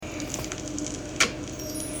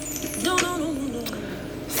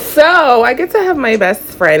So, I get to have my best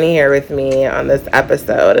friend here with me on this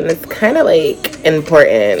episode, and it's kind of like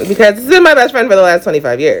important because this has been my best friend for the last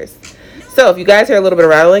 25 years. So, if you guys hear a little bit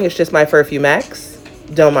of rattling, it's just my fur few Max.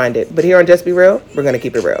 Don't mind it. But here on Just Be Real, we're going to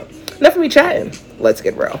keep it real. Enough of me chatting. Let's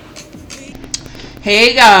get real.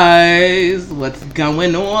 Hey guys, what's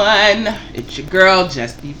going on? It's your girl,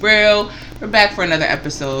 Just Be Real. We're back for another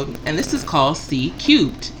episode, and this is called C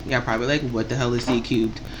Cubed. Y'all probably like, what the hell is C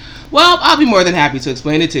Cubed? Well, I'll be more than happy to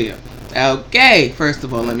explain it to you. Okay, first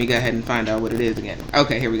of all, let me go ahead and find out what it is again.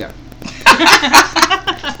 Okay, here we go.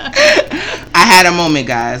 I had a moment,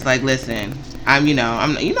 guys. Like, listen, I'm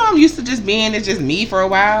used to just being it's just me for a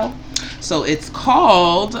while. So it's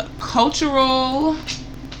called cultural.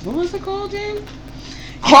 What was it called, Jane?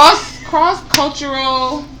 Cross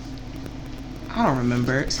cultural. I don't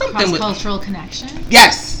remember. Something cross cultural connection.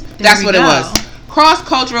 Yes, that's what it was. Cross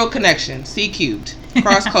cultural connection. C Cubed.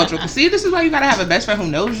 Cross cultural. See, this is why you gotta have a best friend who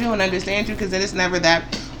knows you and understands you, because then it's never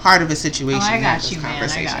that hard of a situation. Oh, I got you, man.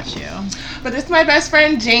 I got you. But this is my best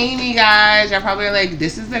friend Jamie, guys. Y'all probably are like,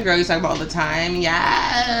 this is the girl you talk about all the time.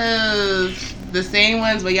 Yes, the same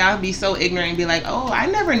ones. But y'all be so ignorant and be like, oh, I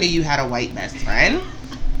never knew you had a white best friend.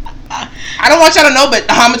 I don't want y'all to know, but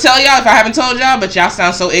I'm gonna tell y'all if I haven't told y'all. But y'all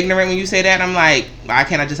sound so ignorant when you say that. I'm like, why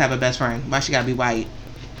can't I just have a best friend? Why she gotta be white?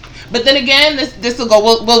 But then again, this will go.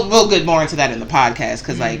 We'll get more into that in the podcast,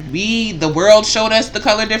 because the world showed us the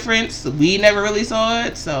color difference. We never really saw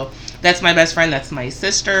it. So that's my best friend. That's my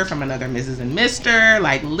sister from another Mrs. and Mr.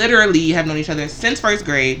 Like, literally have known each other since first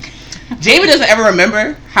grade. Jamie doesn't ever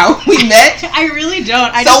remember how we met. I really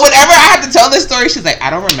don't. So whenever I have to tell this story, she's like, I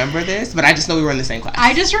don't remember this, but I just know we were in the same class.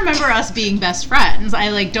 I just remember us being best friends.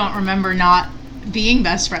 I don't remember not being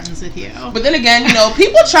best friends with you. But then again,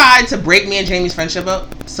 people tried to break me and Jamie's friendship up.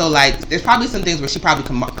 So there's probably some things where she probably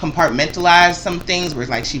compartmentalized some things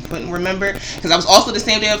where she couldn't remember. Because I was also the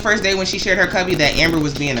same day, the first day when she shared her cubby, that Amber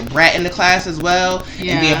was being a brat in the class as well,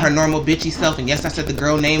 and being her normal bitchy self. And yes, I said the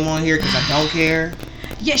girl name on here because I don't care.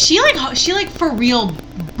 Yeah, she for real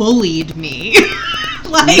bullied me.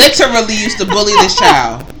 Literally used to bully this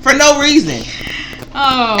child for no reason.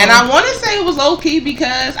 Oh. And I want to say it was low-key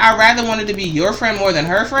because I rather wanted to be your friend more than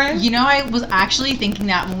her friend. I was actually thinking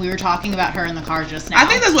that when we were talking about her in the car just now. I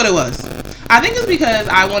think that's what it was. I think it's because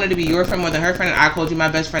I wanted to be your friend more than her friend, and I called you my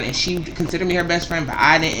best friend, and she considered me her best friend, but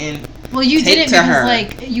I didn't. Well, you didn't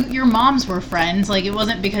because, your moms were friends. It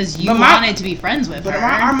wasn't because you wanted to be friends with her. But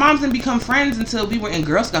our moms didn't become friends until we were in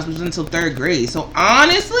Girl Scouts, which was until 3rd grade. So,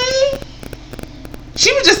 honestly,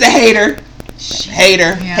 she was just a hater.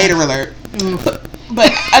 Hater. Yeah. Hater alert.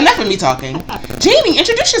 But enough of me talking. Jamie,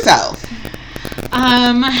 introduce yourself.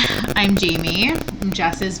 I'm Jamie. I'm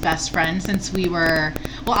Jess's best friend since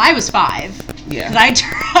I was 5. Yeah. Because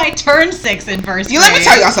I turned 6 in first grade. Let me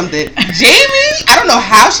tell y'all something. Jamie, I don't know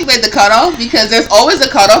how she made the cutoff, because there's always a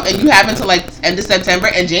cutoff and you have until end of September,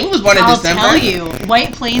 and Jamie was born in December. I'll tell you,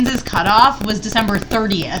 White Plains' cutoff was December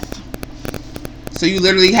 30th. So you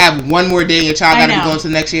literally have one more day and your child got to be going to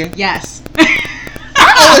the next year? Yes.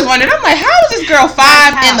 I always wondered, I'm like, how is this girl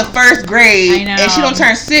 5 in the first grade and she don't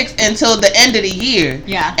turn 6 until the end of the year?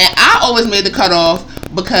 Yeah. And I always made the cutoff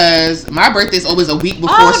because my birthday is always a week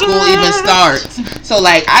before school even starts. So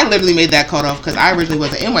I literally made that cutoff because I originally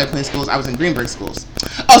wasn't in White Plains schools. I was in Greenberg schools.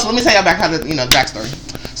 Oh, so let me tell y'all back how the backstory.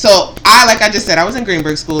 So like I just said, I was in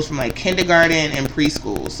Greenberg schools from kindergarten and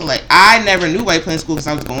preschool. So I never knew White Plains school because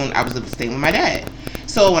I was staying with my dad.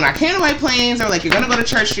 So when I came to White Plains, they were like, you're going to go to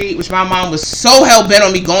Church Street, which my mom was so hell-bent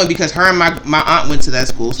on me going because her and my aunt went to that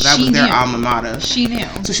school. So that was their alma mater. She knew.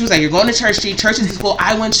 So she was like, you're going to Church Street. Church is the school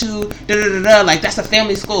I went to. Da-da-da-da. That's a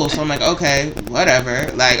family school. So I'm like, okay,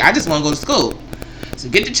 whatever. I just want to go to school. So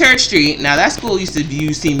get to Church Street. Now, that school used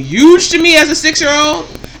to seem huge to me as a 6-year-old.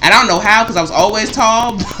 And I don't know how, because I was always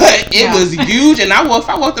tall, but it was huge. And if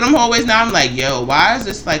I walk through them hallways now, I'm like, yo, why is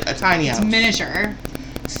this a tiny house? It's miniature.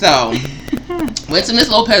 So went to Miss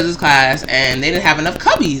Lopez's class, and they didn't have enough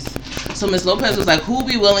cubbies. So Miss Lopez was like, who'll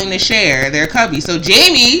be willing to share their cubby? So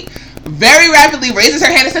Jamie very rapidly raises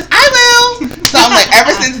her hand and says, I will. So I'm like,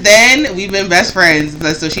 ever since then, we've been best friends.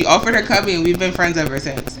 So she offered her cubby, and we've been friends ever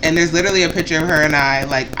since. And there's literally a picture of her and I,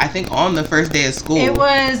 I think on the first day of school.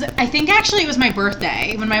 I think actually it was my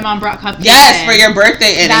birthday when my mom brought cupcakes. Yes, for your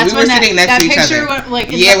birthday. And we were sitting next to each other.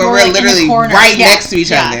 We're literally right next to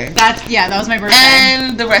each other. That was my birthday.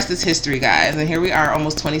 And the rest is history, guys. And here we are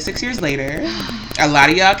almost 26 years later. A lot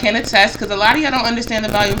of y'all can attest, because a lot of y'all don't understand the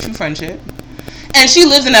value of true friendship. And she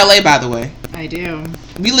lives in LA, by the way. I do.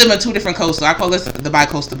 We live on 2 different coasts, so I call us the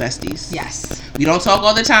bi-coastal besties. Yes. We don't talk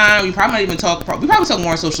all the time. We probably not even talk. We probably talk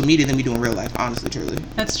more on social media than we do in real life, honestly, truly.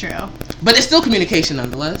 That's true. But it's still communication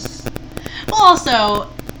nonetheless. Well, also,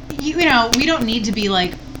 you know, we don't need to be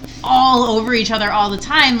like all over each other all the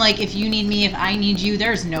time. Like, if you need me, if I need you,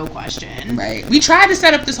 there's no question. Right. We tried to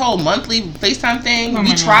set up this whole monthly FaceTime thing.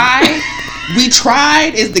 We tried. We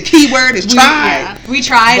tried is the key word. Is tried. We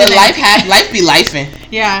tried. But life be lifing.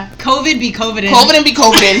 Yeah. COVID be COVIDing. COVID and be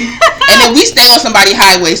COVIDing. And then we stay on somebody's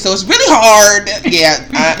highway, so it's really hard. Yeah.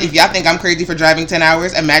 If y'all think I'm crazy for driving 10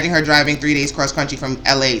 hours, imagine her driving 3 days cross country from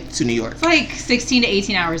LA to New York. It's like 16 to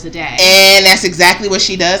 18 hours a day. And that's exactly what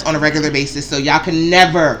she does on a regular basis. So y'all can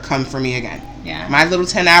never come for me again. Yeah. My little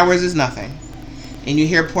 10 hours is nothing. And you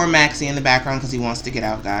hear poor Maxie in the background because he wants to get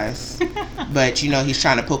out, guys. But you know he's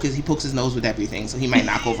trying to poke his nose with everything, so he might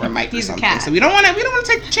knock over a mic or something. So we don't want to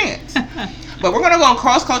take the chance. But we're gonna go on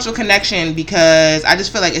cross-cultural connection because I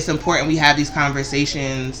just feel like it's important we have these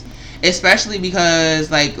conversations, especially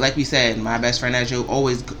because like we said, my best friend, as you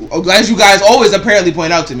guys always apparently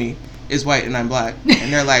point out to me, is white and I'm black,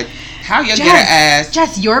 and they're like, how you get an ass?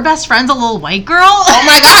 Jess, your best friend's a little white girl? Oh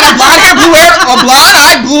my god, a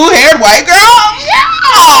blonde-eyed, blue-haired white girl?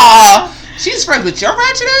 Yeah! She's friends with your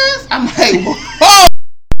ratchet ass? I'm like, whoa!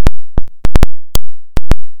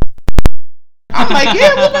 I'm like,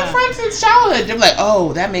 yeah, we've been friends since childhood. They're like,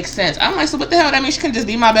 oh, that makes sense. I'm like, so what the hell? That means she can just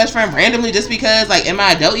be my best friend randomly just because, like, in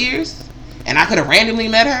my adult years? And I could have randomly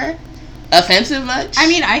met her? Offensive much? I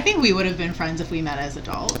mean, I think we would have been friends if we met as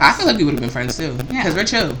adults. I feel like we would have been friends too. Because we're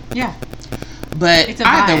chill. Yeah. But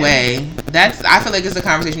either way, I feel like it's a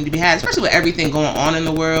conversation to be had, especially with everything going on in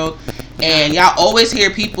the world. And y'all always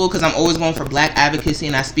hear people, because I'm always going for black advocacy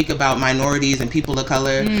and I speak about minorities and people of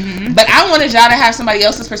color. Mm-hmm. But I wanted y'all to have somebody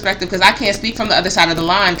else's perspective because I can't speak from the other side of the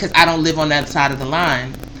line because I don't live on that side of the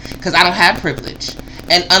line. Because I don't have privilege.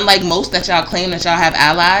 And unlike most that y'all claim that y'all have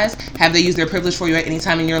allies, have they used their privilege for you at any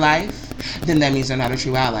time in your life? Then that means they're not a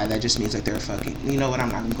true ally. That just means that they're fucking... You know what? I'm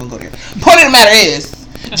not even going to go there. Point of the matter is,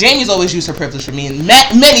 Jamie's always used her privilege for me in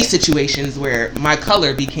many situations where my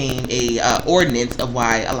color became a ordinance of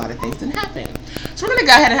why a lot of things didn't happen. So we're going to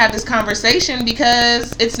go ahead and have this conversation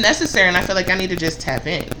because it's necessary and I feel like I need to just tap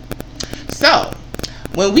in. So,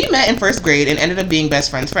 when we met in first grade and ended up being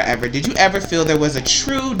best friends forever, did you ever feel there was a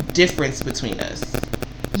true difference between us?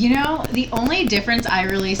 You know, the only difference I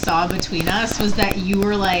really saw between us was that you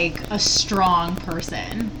were like a strong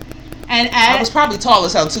person. And I was probably tall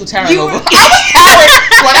as hell too, towering over. I was towering.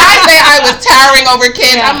 When I say I was towering over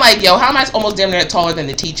kids, yeah. I'm like, yo, how am I almost damn near taller than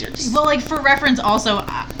the teachers? Well, like for reference, also,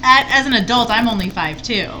 as an adult, I'm only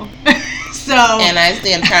 5'2". So. And I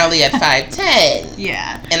stand proudly at 5'10".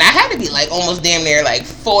 Yeah. And I had to be like almost damn near like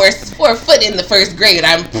 4 foot in the first grade.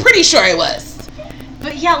 I'm pretty sure I was.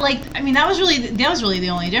 But yeah, like, I mean, that was really the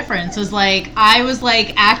only difference. Was like I was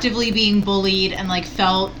like actively being bullied and like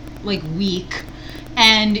felt like weak.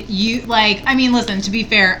 And you, like, I mean, listen, to be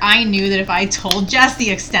fair, I knew that if I told Jess the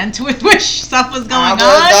extent with which stuff was going on.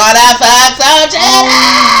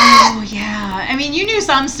 Oh, yeah. I mean, you knew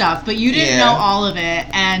some stuff, but you didn't know all of it.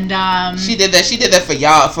 And, She did that for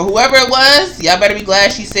y'all. For whoever it was, y'all better be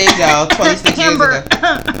glad she saved y'all 26 years ago.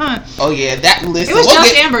 Oh, yeah. Listen. It was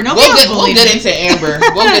just Amber. Nobody was bullying We'll get into Amber.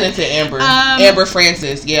 We'll get into Amber. Amber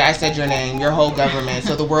Francis. Yeah, I said your name. Your whole government.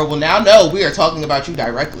 So the world will now know we are talking about you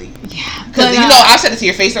directly. Yeah. Because, you know, I said it to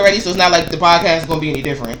your face already, so it's not like the podcast is going to be any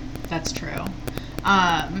different. That's true.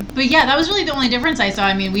 But yeah, that was really the only difference I saw.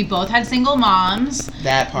 I mean, we both had single moms.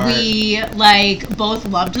 That part. We, like, both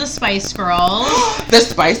loved the Spice Girls. The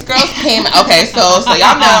Spice Girls came... Okay, so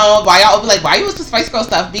y'all know why y'all be like, why you was the Spice Girl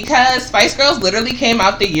stuff? Because Spice Girls literally came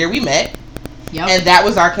out the year we met. Yep. And that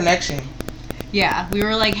was our connection. Yeah, we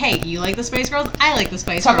were like, hey, you like the Spice Girls? I like the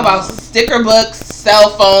Spice Girls. Girls. Talk about sticker books,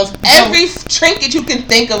 cell phones, every trinket you can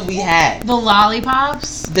think of we had. The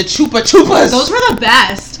lollipops. The Chupa Chupas. Those were the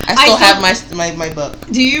best. I still have my book.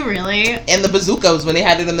 Do you really? And the bazookas, when they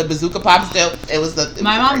had it in the bazooka pop still, it was the...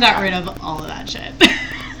 My mom got rid of all of that shit.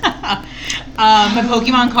 My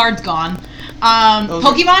Pokemon card's gone.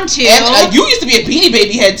 Pokemon 2. And you used to be a Beanie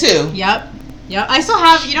Baby head too. Yep. I still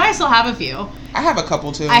have a few. I have a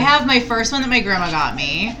couple too. I have my first one that my grandma got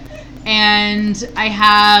me, and I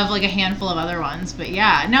have like a handful of other ones. But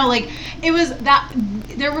yeah, no, like it was that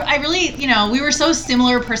I really, you know, we were so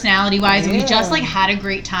similar personality wise, and we just like had a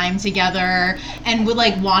great time together, and would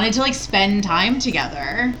like wanted to like spend time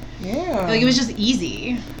together. Yeah, like it was just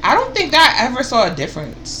easy. I don't think I ever saw a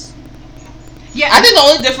difference. Yeah, I think the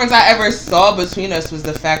only difference I ever saw between us was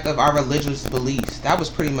the fact of our religious beliefs. That was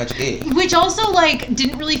pretty much it. Which also, like,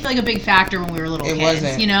 didn't really feel like a big factor when we were little kids. It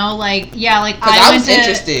wasn't. You know? Like, yeah, like, I was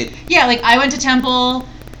interested. Yeah, like, I went to temple,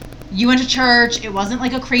 you went to church. It wasn't,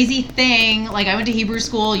 like, a crazy thing. Like, I went to Hebrew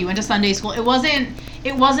school, you went to Sunday school. It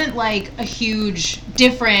wasn't, like, a huge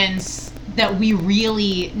difference that we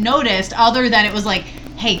really noticed, other than it was, like,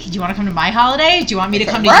 hey, do you want to come to my holiday? Do you want me to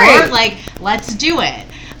come to Right. yours? Like, let's do it.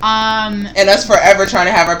 And us forever trying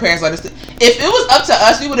to have our parents let us. If it was up to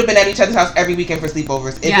us, we would have been at each other's house every weekend for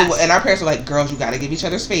sleepovers. And our parents were like, "Girls, you got to give each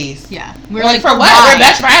other space." Yeah, we're like, "For what? We're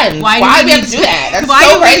best friends. Why do we have to do that? That's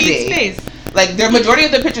so crazy." We need space? Like the majority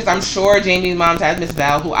of the pictures, I'm sure Jamie's mom's has Miss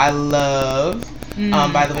Val, who I love.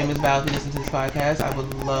 By the way, Miss Val, if you listen to this podcast, I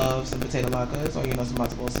would love some potato latkes or some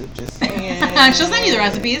matzo ball soup. Just saying. She'll send you the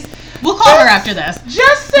recipes. We'll call her after this.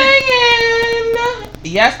 Just saying.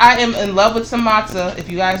 Yes, I am in love with some matzah. If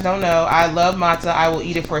you guys don't know, I love matzah. I will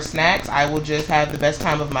eat it for snacks. I will just have the best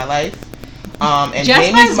time of my life. And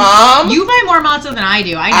Jamie's mom, you buy more matzah than I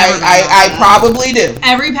do. I probably do.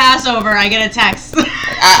 Every Passover, I get a text.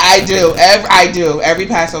 I do. I do every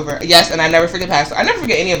Passover. Yes, and I never forget Passover. I never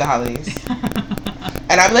forget any of the holidays.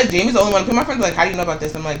 And I'm like, Jamie's the only one. My friends are like, how do you know about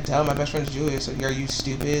this? I'm like, duh, my best friend's Jewish. So are you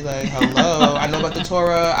stupid? Like, hello. I know about the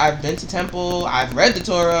Torah. I've been to temple. I've read the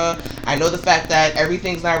Torah. I know the fact that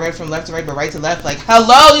everything's not read from left to right, but right to left. Like,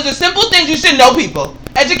 hello. These are simple things you should know, people.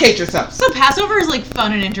 Educate yourself. So Passover is like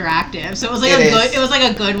fun and interactive. So it was like it was like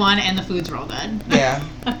a good one, and the food's real good. Yeah,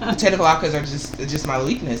 potato latkes are just my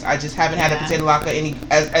weakness. I just haven't had a potato latke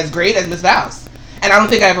as great as Miss Val's, and I don't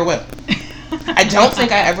think I ever will. I don't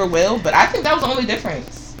think I ever will, but I think that was the only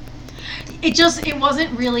difference. It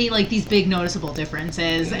wasn't really like these big noticeable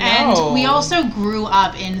differences. No. And we also grew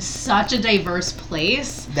up in such a diverse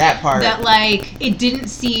place. That part. That like it didn't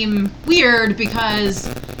seem weird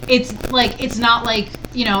because it's not like,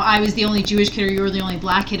 I was the only Jewish kid or you were the only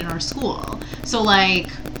black kid in our school. So like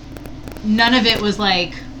none of it was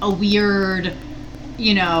like a weird,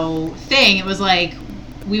 thing. It was like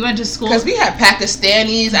we went to school because we had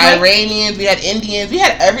Pakistanis, Iranians, we had Indians, we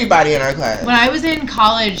had everybody in our class. When I was in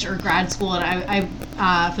college or grad school, and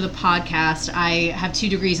I for the podcast, I have 2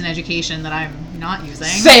 degrees in education that I'm not using.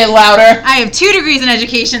 Say it louder. I have 2 degrees in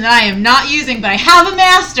education that I am not using, but I have a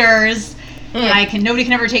master's. And nobody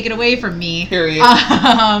can ever take it away from me. Period. But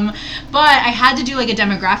I had to do like a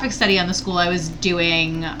demographic study on the school I was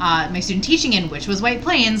doing my student teaching in, which was White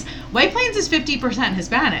Plains. White Plains is 50%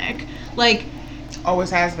 Hispanic. Like.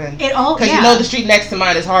 Always has been. Because the street next to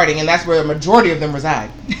mine is Harding, and that's where the majority of them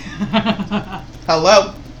reside.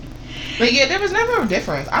 Hello. But yeah, there was never a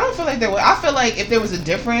difference. I don't feel like there was. I feel like if there was a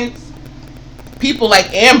difference, people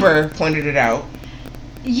like Amber pointed it out.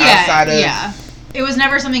 Yeah. It was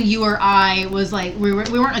never something you or I was like, we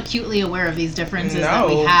weren't acutely aware of these differences that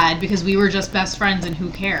we had because we were just best friends and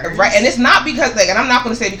who cares. Right, and it's not because, and I'm not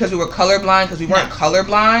going to say because we were colorblind, because we weren't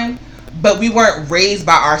colorblind, but we weren't raised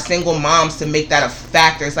by our single moms to make that a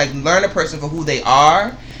factor. It's like, learn a person for who they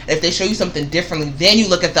are. If they show you something differently, then you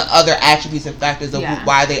look at the other attributes and factors of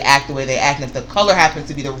why they act the way they act. And if the color happens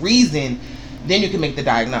to be the reason, then you can make the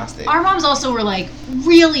diagnostic. Our moms also were like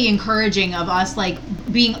really encouraging of us like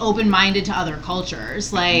being open-minded to other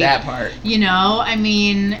cultures. Like that part. I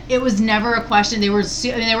mean, it was never a question. They were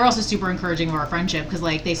they were also super encouraging of our friendship because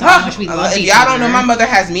like they saw how much we loved each other. Y'all don't know, my mother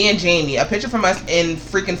has me and Jamie, a picture from us in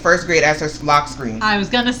freaking first grade as her lock screen. I was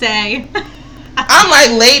gonna say. I'm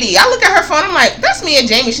like, lady, I look at her phone, I'm like, that's me and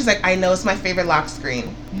Jamie. She's like, I know, it's my favorite lock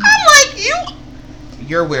screen. I'm like,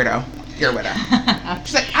 you're a weirdo. You're a widow.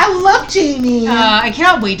 She's like, I love Jamie. I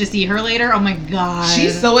cannot wait to see her later. Oh my god.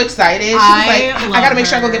 She's so excited. She's like, I gotta make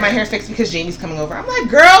sure I go get my hair fixed because Jamie's coming over. I'm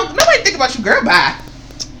like, girl, nobody think about you, girl. Bye.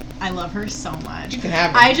 I love her so much. You can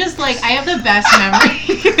have her. I just I have the best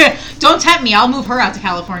memory. Don't tempt me. I'll move her out to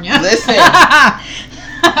California. Listen.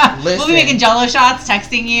 We'll be making Jello shots,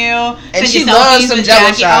 texting you. And she loves some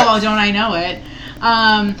Jello shots. Oh, don't I know it?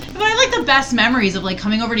 But I like the best memories of like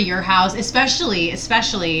coming over to your house, especially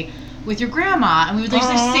with your grandma, and we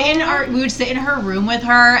would sit in her room with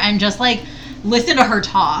her and just like listen to her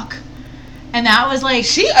talk. And that was like,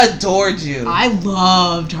 she adored you. I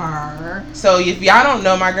loved her. So if y'all don't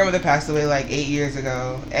know, my grandmother passed away like 8 years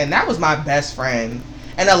ago, and that was my best friend.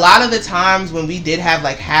 And a lot of the times when we did have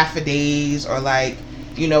like half a days or like,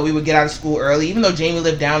 we would get out of school early, even though Jamie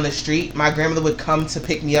lived down the street, my grandmother would come to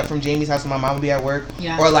pick me up from Jamie's house when my mom would be at work.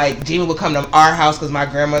 Yeah. Or like Jamie would come to our house because my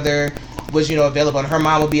grandmother was, available, and her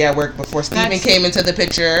mom would be at work before Steven came into the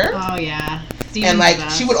picture. Oh yeah. Steven's and like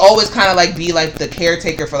she would always kind of like be like the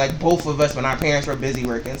caretaker for like both of us when our parents were busy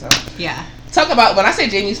working. So yeah. Talk about, when I say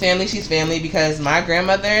Jamie's family, she's family because my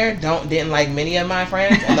grandmother didn't like many of my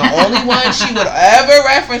friends, and the only one she would ever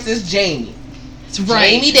reference is Jamie. That's right.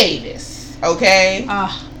 Jamie Davis. Okay.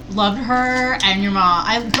 Loved her and your mom.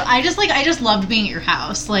 I just loved being at your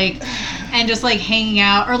house, like, and just like hanging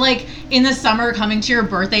out, or like in the summer coming to your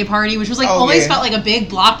birthday party, which was like Oh, always yeah. felt like a big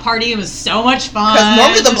block party. It was so much fun. Because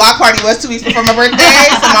normally the block party was 2 weeks before my birthday,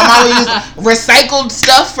 so my mom would use recycled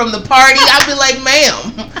stuff from the party. I'd be like,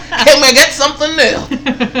 ma'am, can we get something new?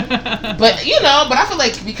 But, you know, but I feel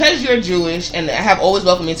like because you're Jewish and have always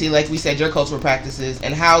welcomed me to, like we said, your cultural practices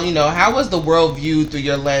and how, you know, how was the world viewed through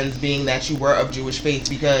your lens being that you were of Jewish faith?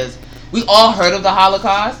 Because we all heard of the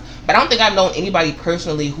Holocaust, but I don't think I've known anybody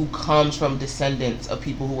personally who comes from descendants of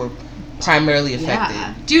people who were primarily affected.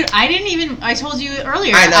 Yeah. Dude, I told you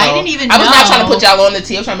earlier, I know. I didn't even know. I was not trying to put y'all on the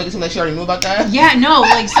tea. I was trying to make it seem like she already knew about that. Yeah, no,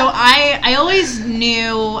 like, so I always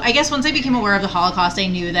knew, I guess once I became aware of the Holocaust, I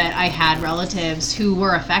knew that I had relatives who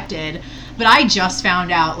were affected. But I just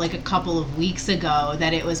found out, like, a couple of weeks ago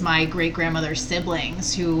that it was my great-grandmother's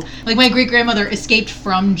siblings who, like, my great-grandmother escaped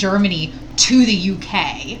from Germany to the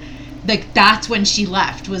UK. Like, that's when she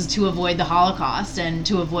left, was to avoid the Holocaust and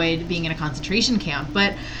to avoid being in a concentration camp.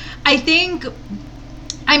 But I think,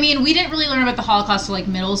 I mean, we didn't really learn about the Holocaust till like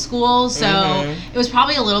middle school, so it was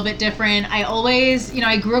probably a little bit different. I always, you know,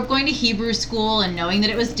 I grew up going to Hebrew school and knowing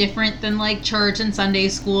that it was different than like church and Sunday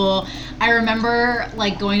school. I remember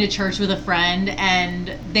like going to church with a friend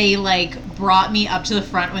and they like brought me up to the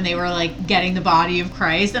front when they were like getting the body of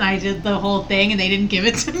Christ, and I did the whole thing and they didn't give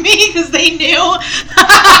it to me because they knew.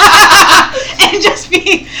 And just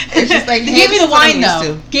be, It's just like, they hey, gave me this the is what I'm wine used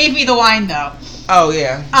though. to. Gave me the wine though. Oh,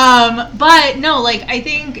 yeah. But no, like, I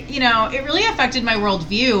think, you know, it really affected my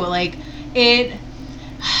worldview. Like, it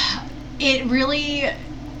really,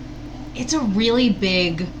 it's a really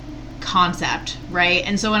big concept, right?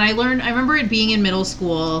 And so when I remember it being in middle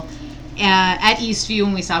school at Eastview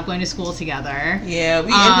when we stopped going to school together. Yeah,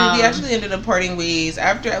 we actually ended up parting ways.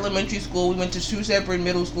 After elementary school, we went to 2 separate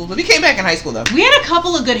middle schools, but we came back in high school, though. We had a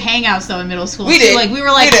couple of good hangouts, though, in middle school. We too. did. Like, we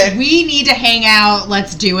were like, we need to hang out.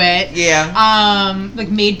 Let's do it. Yeah. Like,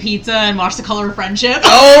 made pizza and watched The Color of Friendship.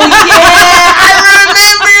 Oh, yeah! I remember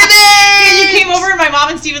that! You came over and my mom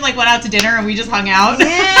and Steven, like, went out to dinner and we just hung out.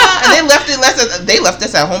 Yeah, and they left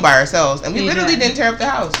us at home by ourselves, and we They literally did. didn't tear up the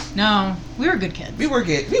house. No, we were good kids. We were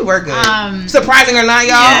good. We were good. Um, Surprising or not,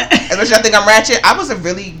 y'all. yeah. As much as I think I'm ratchet, I was a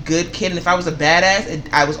really good kid, and if I was a badass,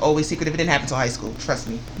 I was always secretive. It didn't happen until high school. Trust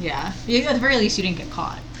me. Yeah. At the very least, you didn't get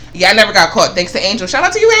caught. Yeah, I never got caught. Thanks to Angel. Shout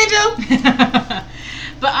out to you, Angel.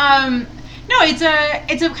 But no, it's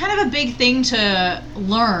a kind of a big thing to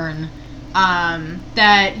learn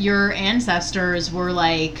that your ancestors were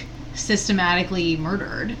like systematically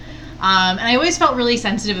murdered. And I always felt really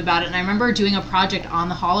sensitive about it. And I remember doing a project on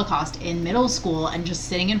the Holocaust in middle school and just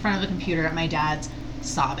sitting in front of the computer at my dad's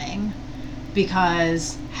sobbing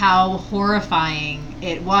because how horrifying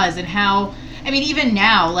it was, and how, I mean, even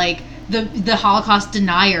now, like the Holocaust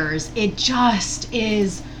deniers, it just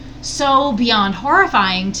is so beyond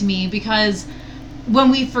horrifying to me, because when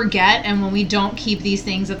we forget and when we don't keep these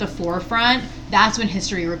things at the forefront, that's when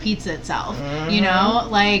history repeats itself. You know,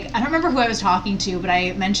 like, I don't remember who I was talking to, but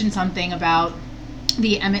I mentioned something about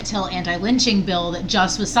the Emmett Till anti-lynching bill that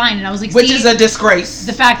just was signed, and I was like, Which is a disgrace.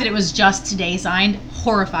 the fact that it was just today signed,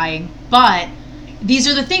 horrifying. But these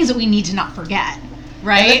are the things that we need to not forget,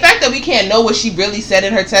 right? And the fact that we can't know what she really said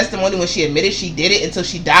in her testimony when she admitted she did it until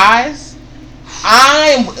she dies.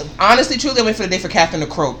 I'm honestly, truly, I'm waiting for the day for Catherine to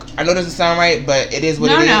croak. I know it doesn't sound right, but it is what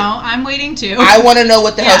it is. No, I'm waiting too. I want to know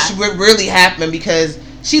what the Yeah. hell should really happened, because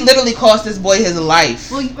she literally cost this boy his life.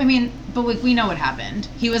 Well, I mean, but we know what happened.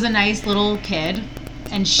 He was a nice little kid,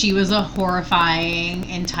 and she was a horrifying,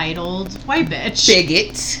 entitled white bitch.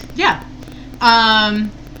 Bigot. Yeah.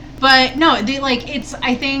 But no,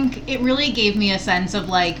 I think it really gave me a sense of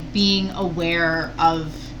like being aware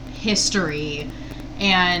of history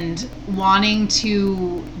and wanting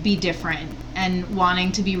to be different and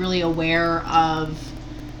wanting to be really aware of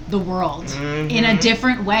the world in a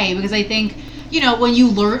different way, because I think, you know, when you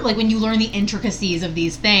learn the intricacies of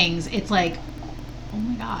these things, it's like, oh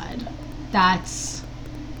my God, that's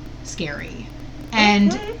scary.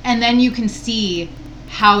 And then you can see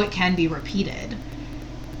how it can be repeated.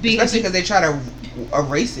 Especially because they try to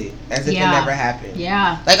erase it as if it never happened.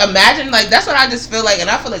 Yeah. Like, imagine, like, that's what I just feel like, and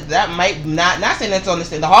I feel like that might not saying that's on the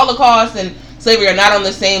same, the Holocaust and slavery are not on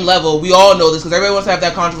the same level. We all know this because everybody wants to have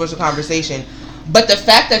that controversial conversation. But the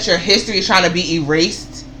fact that your history is trying to be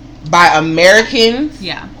erased by Americans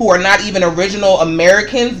who are not even original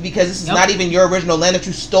Americans, because this is not even your original land that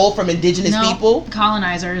you stole from indigenous people.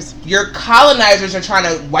 Colonizers. Your colonizers are trying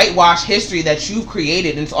to whitewash history that you've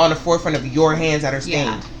created, and it's on the forefront of your hands that are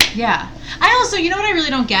stained. Yeah. I also, you know what I really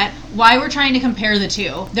don't get? Why we're trying to compare the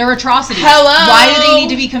two. They're atrocities. Hello? Why do they need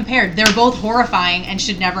to be compared? They're both horrifying and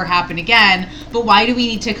should never happen again, but why do we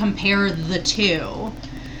need to compare the two?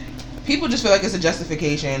 people just feel like it's a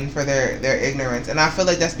justification for their ignorance, and I feel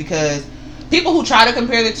like that's because people who try to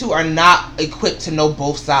compare the two are not equipped to know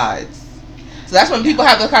both sides. So that's when people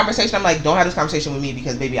have the conversation. I'm like, don't have this conversation with me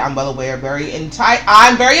because, baby, I'm well aware, I'm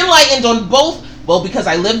very enlightened on both. Well, because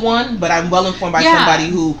I live one, but I'm well informed by somebody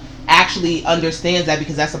who actually understands that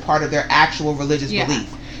because that's a part of their actual religious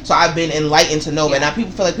belief. So I've been enlightened to know. But now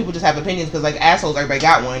people feel like people just have opinions because, like assholes, everybody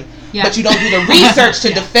got one. Yeah. But you don't do the research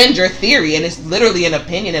to defend your theory, and it's literally an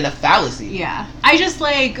opinion and a fallacy. Yeah, I just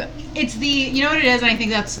like it's the you know what it is, and I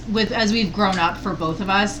think that's with as we've grown up for both of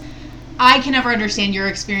us. I can never understand your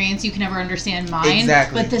experience. You can never understand mine.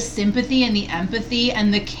 Exactly. But the sympathy and the empathy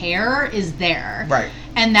and the care is there. Right.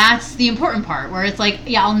 And that's the important part where it's like,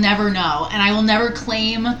 yeah, I'll never know. And I will never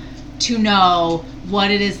claim to know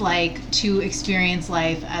what it is like to experience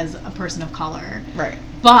life as a person of color. Right.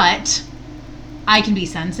 But I can be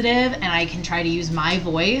sensitive and I can try to use my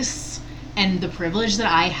voice and the privilege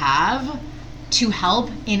that I have to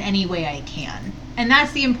help in any way I can. And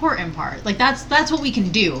that's the important part. Like, that's what we can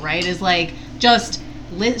do, right? Is, like, just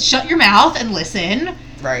shut your mouth and listen.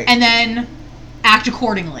 Right. And then act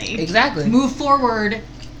accordingly. Exactly. Move forward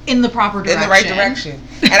in the proper direction. In the right direction.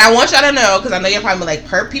 And I want y'all to know, because I know you're probably like,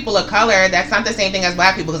 per people of color, that's not the same thing as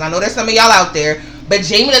black people, because I know there's some of y'all out there, but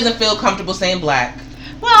Jamie doesn't feel comfortable saying black.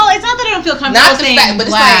 Well, it's not that I don't feel comfortable saying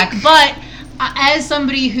black, but as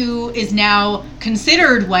somebody who is now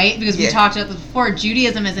considered white, because we talked about this before,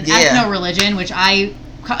 Judaism is an ethno-religion, which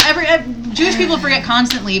Jewish people forget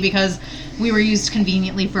constantly because we were used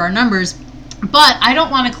conveniently for our numbers. But I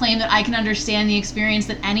don't want to claim that I can understand the experience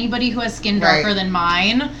that anybody who has skin darker than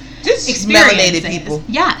mine just melanated people.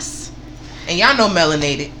 Yes. And y'all know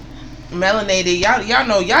melanated, y'all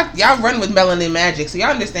know, y'all run with melanin magic, so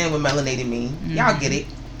y'all understand what melanated mean. Mm-hmm. Y'all get it.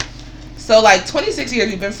 So, like, 26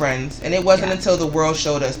 years we've been friends, and it wasn't until the world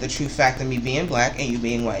showed us the true fact of me being black and you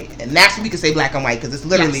being white. And that's when we can say black and white, because it's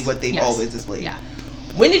literally what they've always displayed. Yeah.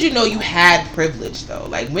 When did you know you had privilege, though?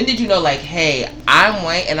 Like, when did you know, like, hey, I'm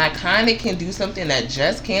white, and I kind of can do something that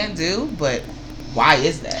just can't do, but why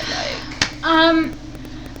is that? Like,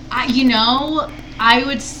 I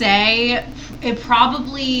would say it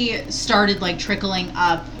probably started, like, trickling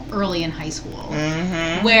up early in high school.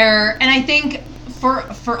 Mm-hmm. And I think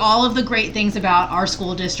for all of the great things about our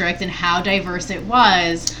school district and how diverse it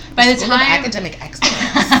was, by the time academic excellence.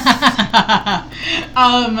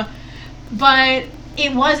 But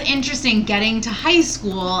it was interesting getting to high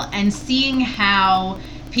school and seeing how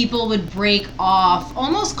people would break off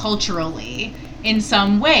almost culturally in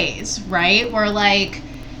some ways, right? Where, like,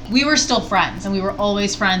 we were still friends and we were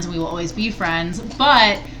always friends and we will always be friends,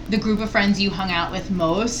 but the group of friends you hung out with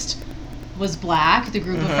most was black. The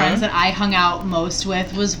group of friends that I hung out most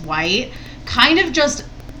with was white. Kind of just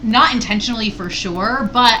not intentionally for sure,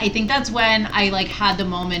 but I think that's when I, like, had the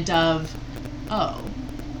moment of,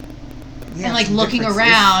 and, like, looking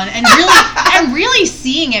around and really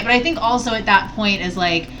seeing it. But I think also at that point is,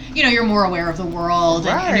 like, you know, you're more aware of the world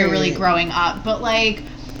and you're really growing up. But, like,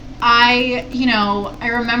 I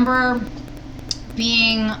remember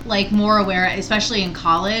being, like, more aware, especially in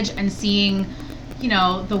college, and seeing, you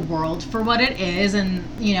know, the world for what it is, and,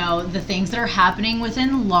 you know, the things that are happening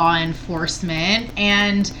within law enforcement,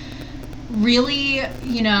 and really,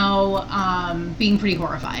 you know, being pretty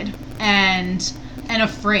horrified and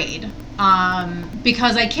afraid,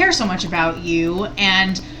 because I care so much about you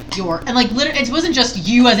and like, literally, it wasn't just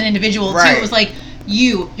you as an individual too. It was like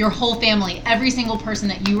you, your whole family, every single person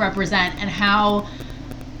that you represent, and how,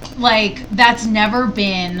 like, that's never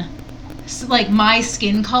been, like, my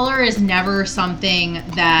skin color is never something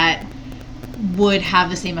that would have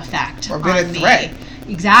the same effect or been a threat.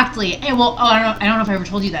 Exactly. And well, I don't know if I ever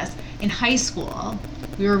told you this. In high school,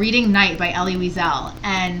 we were reading Night by Elie Wiesel,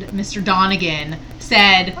 and Mr. Donegan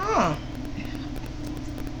said,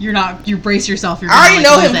 you brace yourself. I already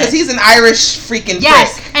know him because he's an Irish freaking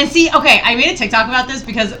prick. And see, okay, I made a TikTok about this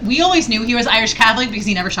because we always knew he was Irish Catholic because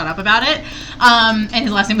he never shut up about it. And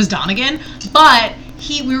his last name was Donegan. But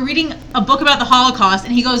we were reading a book about the Holocaust,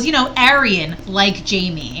 and he goes, you know, Aryan, like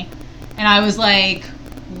Jamie. And I was like,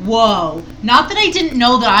 whoa. Not that I didn't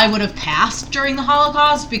know that I would have passed during the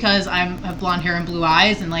Holocaust, because I have blonde hair and blue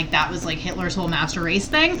eyes, and, like, that was, like, Hitler's whole master race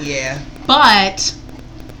thing. Yeah. But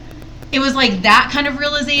it was, like, that kind of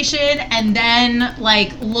realization, and then,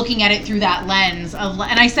 like, looking at it through that lens of,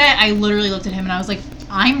 and I literally looked at him and I was like,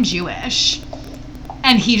 I'm Jewish.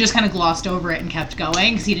 And he just kind of glossed over it and kept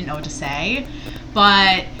going because he didn't know what to say.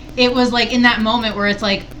 But it was, like, in that moment where it's,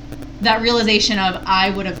 like, that realization of I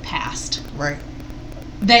would have passed. Right.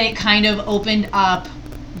 That it kind of opened up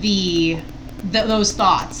the those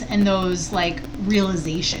thoughts and those like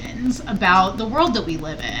realizations about the world that we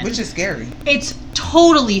live in, which is scary. It's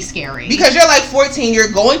totally scary because you're like 14,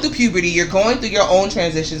 you're going through puberty, you're going through your own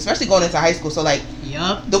transition, especially going into high school. So like,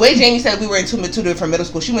 yep. The way Jamie said we were in two different middle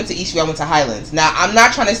schools. She went to Eastview, I went to Highlands. Now I'm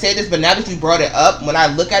not trying to say this, but now that you brought it up, when I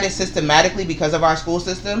look at it systematically because of our school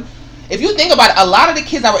system, if you think about it, a lot of the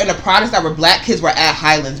kids that were in the projects that were black kids were at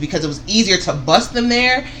Highlands because it was easier to bust them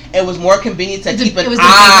there. It was more convenient to keep an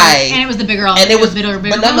eye. And it was the bigger, and it was bigger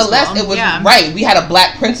but nonetheless, it was right. We had a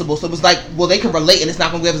black principal, so it was like, well, they can relate, and it's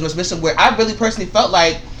not going to give as much mission. Where I really personally felt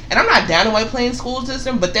like, and I'm not down in White Plains school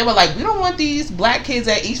system, but they were like, we don't want these black kids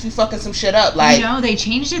at Eastview fucking some shit up. Like, no, they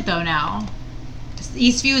changed it though now.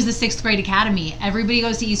 Eastview is the 6th grade academy. Everybody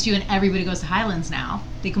goes to Eastview and everybody goes to Highlands now.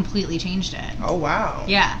 They completely changed it. Oh, wow.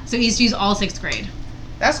 Yeah. So Eastview's all 6th grade.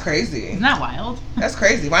 That's crazy. Isn't that wild? That's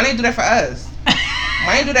crazy. Why didn't they do that for us?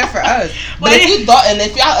 Why didn't they do that for us? But if you thought, and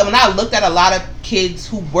if y'all, when I looked at a lot of kids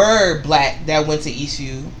who were black that went to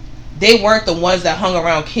Eastview, they weren't the ones that hung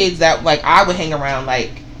around kids that, like, I would hang around.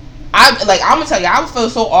 I'm going to tell you, I would feel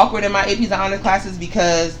so awkward in my APs and honors classes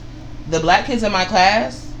because the black kids in my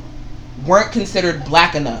class weren't considered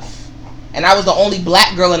black enough, and I was the only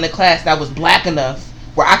black girl in the class that was black enough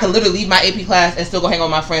where I could literally leave my AP class and still go hang out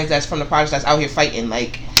with my friends that's from the project that's out here fighting.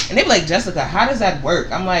 Like, and they'd be like, Jessica, how does that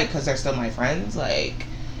work? I'm like, because they're still my friends. Like,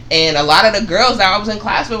 and a lot of the girls that I was in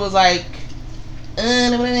class with was like,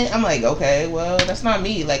 I'm like, okay, well, that's not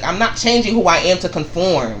me. Like, I'm not changing who I am to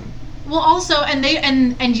conform. Well, also, and they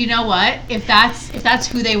and you know what? If that's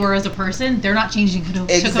who they were as a person, they're not changing to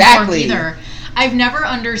conform either. I've never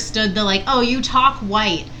understood the like, oh, you talk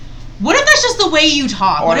white. What if that's just the way you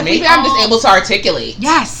talk? Or what if maybe I'm just able to articulate.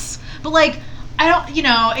 Yes, but like, I don't. You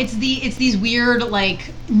know, it's these weird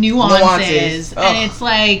like nuances. And it's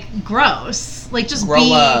like gross. Like, just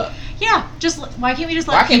grow up. Yeah, just why can't we just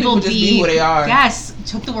let people just be who they are? Yes,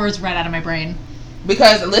 took the words right out of my brain.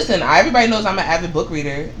 Because listen, everybody knows I'm an avid book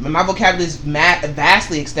reader. My vocabulary is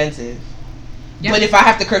vastly extensive. Yep. But if I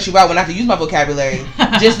have to curse you out when I have to use my vocabulary,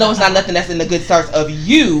 just know it's not nothing that's in the good starts of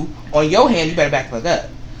you. On your hand, you better back the fuck up.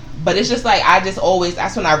 But it's just like,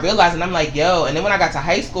 that's when I realized, and I'm like, yo. And then when I got to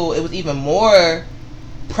high school, it was even more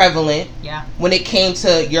prevalent. Yeah. When it came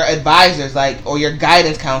to your advisors, like, or your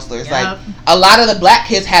guidance counselors. Yep. Like, a lot of the black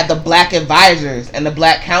kids had the black advisors and the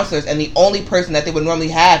black counselors, and the only person that they would normally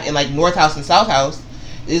have in, like, North House and South House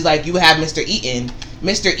is, like, you would have Mr. Eaton.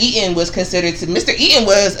 Mr. Eaton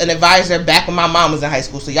was an advisor back when my mom was in high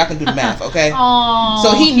school, so y'all can do the math, okay? Aww,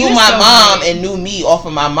 so he knew my mom and knew me off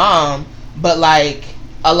of my mom, but like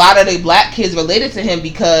a lot of the black kids related to him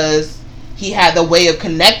because he had the way of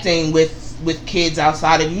connecting with kids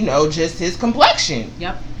outside of, you know, just his complexion.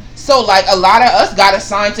 Yep. So like a lot of us got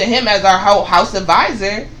assigned to him as our house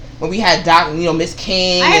advisor when we had Miss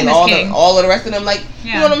King and all of the rest of them, like,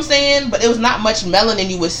 yeah. You know what I'm saying? But it was not much melanin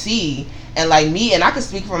you would see. And like me, and I could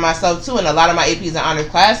speak for myself too, in a lot of my APs and honors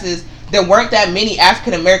classes, there weren't that many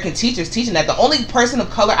African American teachers teaching that. The only person of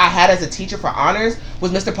color I had as a teacher for honors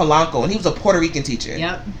was Mr. Polanco, and he was a Puerto Rican teacher.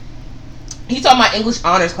 Yep. He taught my English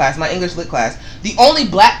honors class, my English lit class. The only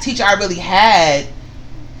black teacher I really had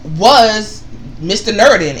was Mr.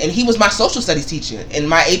 Nurdin, and he was my social studies teacher and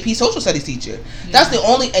my AP social studies teacher. Yeah. That's the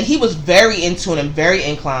only, and he was very in tune and very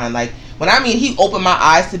inclined. Like, when I mean he opened my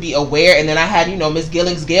eyes to be aware, and then I had, Miss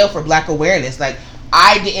Gillings Gale for Black awareness. Like,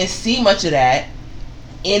 I didn't see much of that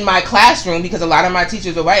in my classroom because a lot of my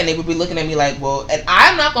teachers were white, and they would be looking at me like, well, and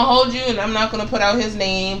I'm not going to hold you, and I'm not going to put out his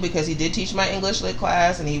name because he did teach my English lit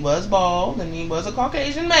class, and he was bald, and he was a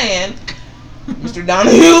Caucasian man, Mr.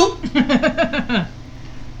 Donahue.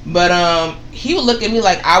 But he would look at me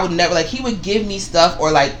like I would never, like, he would give me stuff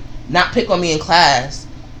or like not pick on me in class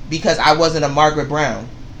because I wasn't a Margaret Brown.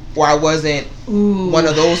 Or I wasn't one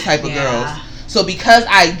of those type of girls. So because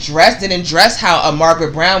I didn't dress how a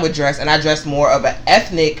Margaret Brown would dress, and I dressed more of an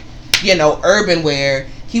ethnic, urban wear,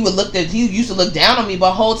 he used to look down on me, but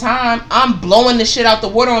the whole time I'm blowing the shit out the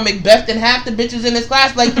water on Macbeth and half the bitches in his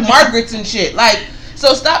class, like Margarets and shit. Like,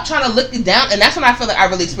 so stop trying to look it down. And that's when I feel like I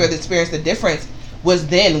really experienced the difference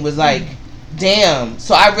was like, damn,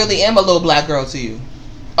 so I really am a little black girl to you.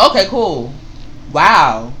 Okay, cool.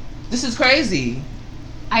 Wow. This is crazy.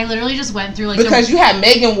 I literally just went through like because you had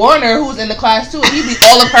Megan Warner who was in the class too, and he beat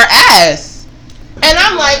all of her ass, and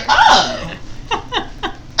I'm like, oh,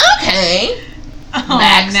 okay,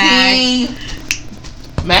 Maxie.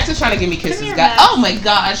 Max is trying to give me kisses. Oh my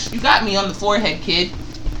gosh, you got me on the forehead, kid.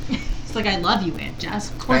 It's like, I love you, Aunt Jess.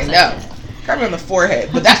 Of course I know. Got me on the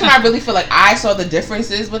forehead, but that's when I really feel like I saw the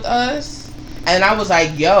differences with us, and I was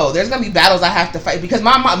like, yo, there's gonna be battles I have to fight because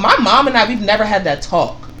my mom and I, we've never had that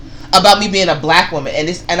talk about me being a black woman,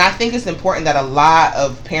 and I think it's important that a lot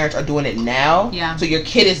of parents are doing it now. Yeah. So your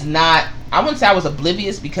kid is not. I wouldn't say I was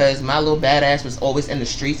oblivious because my little badass was always in the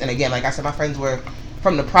streets, and again, like I said, my friends were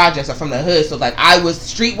from the projects or from the hood, so like I was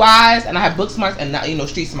streetwise and I had book smarts and not,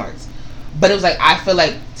 street smarts. But it was like, I feel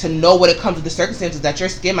like to know what it comes with the circumstances that your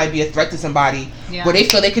skin might be a threat to somebody, where they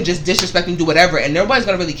feel they can just disrespect and do whatever, and nobody's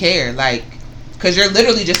gonna really care, like, because you're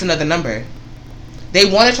literally just another number. They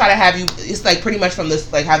want to try to have you. It's like pretty much from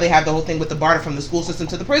this, like how they have the whole thing with the barter from the school system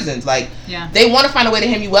to the prisons. Like, they want to find a way to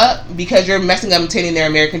hem you up because you're messing up and tainting their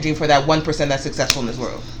American dream for that 1% that's successful in this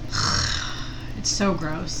world. It's so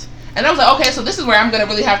gross. And I was like, okay, so this is where I'm gonna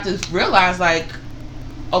really have to realize, like,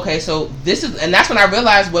 okay, so this is, and that's when I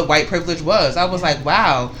realized what white privilege was. I was like,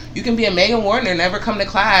 wow, you can be a Megan Warner, never come to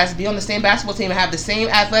class, be on the same basketball team, and have the same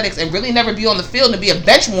athletics, and really never be on the field and be a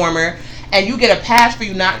bench warmer, and you get a pass for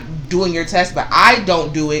you not doing your test, but I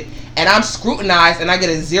don't do it, and I'm scrutinized, and I get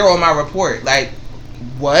a 0 on my report. Like,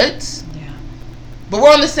 what? Yeah. But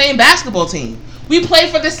we're on the same basketball team. We play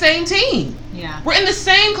for the same team. Yeah. We're in the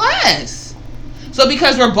same class. So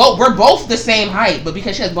because we're both the same height, but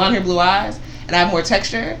because she has blonde hair, blue eyes, and I have more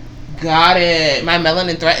texture, got it. My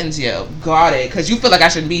melanin threatens you. Got it. Because you feel like I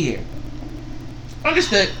shouldn't be here.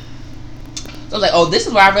 Understood. So I was like, oh, this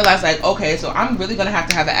is where I realized, like, okay, so I'm really going to have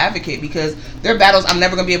an advocate because there are battles I'm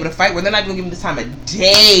never going to be able to fight where they're not even going to give me the time of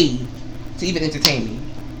day to even entertain me.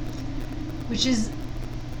 Which is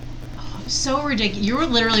so ridiculous. You're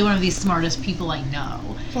literally one of the smartest people I know.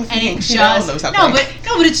 Well, and it just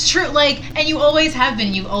but it's true. Like, and you always have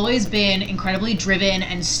been. You've always been incredibly driven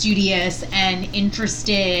and studious and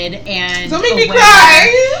interested and. Don't make me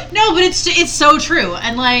cry. No, but it's so true.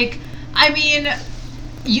 And like, I mean,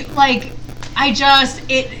 you like,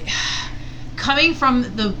 coming from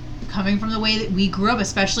the way that we grew up,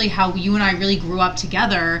 especially how you and I really grew up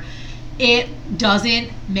together, it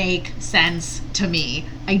doesn't make sense to me.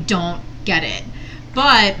 I don't get it.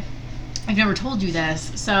 But I've never told you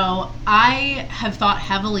this, so I have thought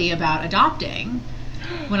heavily about adopting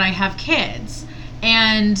when I have kids.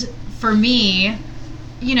 And for me,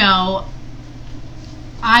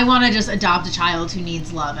 I want to just adopt a child who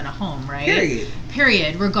needs love and a home, right?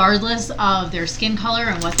 Period. Regardless of their skin color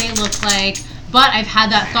and what they look like. But I've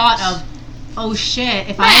had that thought of, oh shit,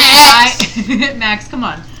 if I Max, come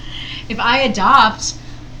on. If I adopt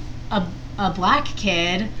a black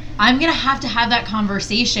kid, I'm going to have that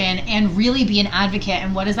conversation and really be an advocate.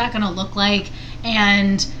 And what is that going to look like?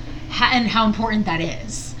 And how important that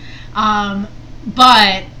is.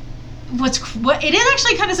 But it is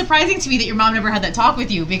actually kind of surprising to me that your mom never had that talk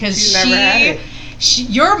with you because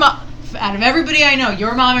your mom, out of everybody I know,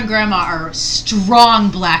 your mom and grandma are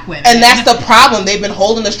strong black women. And that's the problem. They've been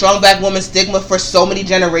holding the strong black woman stigma for so many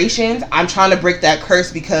generations. I'm trying to break that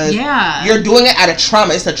curse because you're doing it out of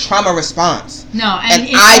trauma. It's a trauma response. No, and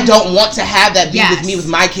I don't want to have that be with me with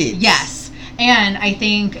my kids. Yes. And I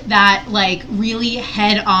think that, like, really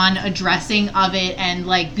head-on addressing of it and,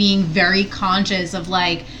 like, being very conscious of,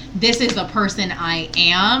 like, this is the person I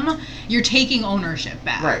am, you're taking ownership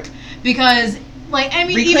back. Right. Because, like, I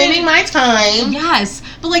mean, reclaiming my time. Yes.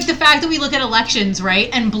 But, like, the fact that we look at elections, right,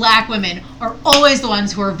 and black women are always the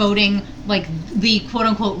ones who are voting, like, the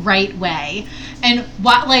quote-unquote right way. And,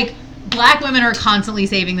 black women are constantly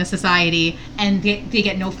saving the society, and they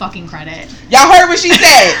get no fucking credit. Y'all heard what she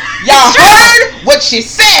said. Y'all heard what she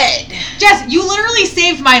said. Jess, you literally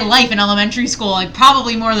saved my life in elementary school, like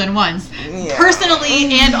probably more than once. Yeah.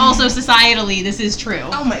 Personally and also societally, this is true.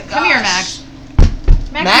 Oh my god. Come here, Max.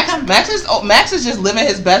 Max is just living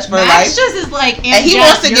his best friend life. Max just is like, and he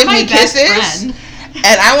wants to give me kisses.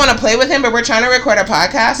 And I want to play with him, but we're trying to record a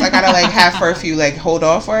podcast. So I gotta have Furfew hold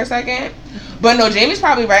off for a second. But no, Jamie's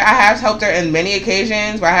probably right. I have helped her in many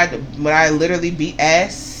occasions where I literally beat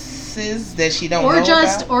asses that she don't know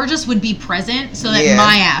about. Or just would be present so that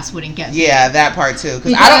my ass wouldn't get beat. Yeah, that part too.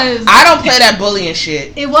 Because I don't play that bullying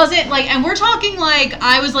shit. It wasn't and we're talking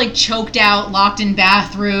I was choked out, locked in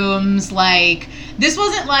bathrooms, this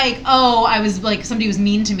wasn't I was somebody was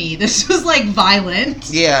mean to me. This was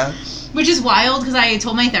violent. Yeah. Which is wild because I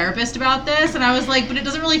told my therapist about this and I was but it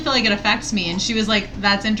doesn't really feel like it affects me. And she was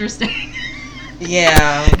that's interesting.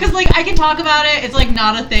 Yeah. Because I can talk about it. It's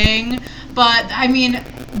not a thing. But I mean,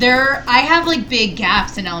 I have big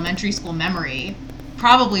gaps in elementary school memory,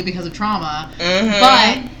 probably because of trauma. Mm-hmm.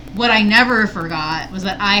 But what I never forgot was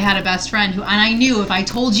that I had a best friend and I knew if I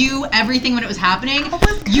told you everything when it was happening,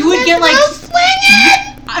 you would get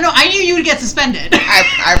swinging. I know. I knew you would get suspended.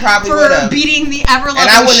 I probably would for have beating the ever and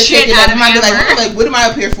I loving wouldn't shit take it out up. of I might be Amber. like, what am I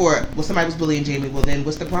up here for? Well, somebody was bullying Jamie. Well, then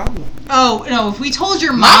what's the problem? Oh no! If we told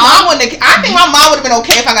your My mom wouldn't. I think my mom would have been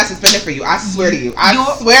okay if I got suspended for you. I swear to you. I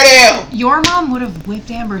swear to you. Your mom would have whipped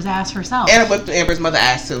Amber's ass herself. And I whipped Amber's mother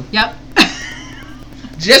ass too. Yep.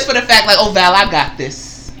 Just for the fact, like, oh Val, I got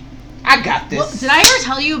this. I got this. Well, did I ever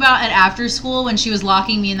tell you about at after school when she was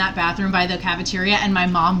locking me in that bathroom by the cafeteria and my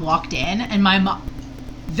mom walked in and my mom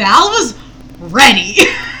Val was ready.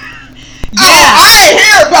 Yeah. Oh, I didn't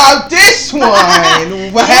hear about this one.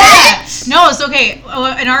 What? Yeah. No, it's okay.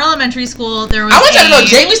 In our elementary school, there was. I want you to know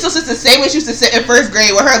Jamie still sits the same way she used to sit in first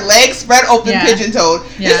grade with her legs spread open, pigeon-toed.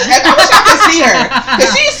 Yeah. I wish I could see her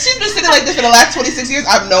because she's been sitting like this for the last 26 years.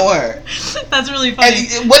 I've known her. That's really funny.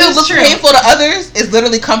 And what it looks painful to others is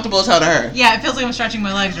literally comfortable as hell to her. Yeah, it feels like I'm stretching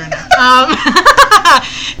my legs right now.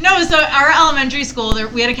 No, so our elementary school,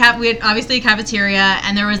 we had obviously a cafeteria,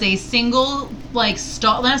 and there was a single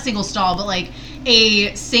stall, not a single stall, but like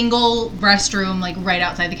a single restroom like right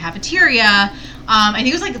outside the cafeteria. I think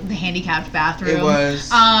it was like the handicapped bathroom. It was.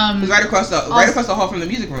 It was right across the hall from the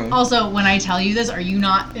music room. Also, when I tell you this, are you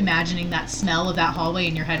not imagining that smell of that hallway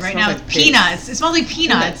in your head right now? Like peanuts. It smells like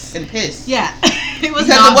peanuts and piss. Yeah, it was because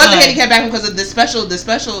not it was good. a handicapped bathroom because of the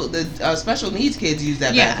special needs kids use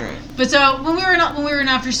that bathroom. But so when we were in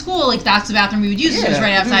after school, like that's the bathroom we would use. It was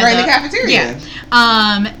right outside right in the cafeteria.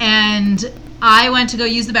 Yeah. And I went to go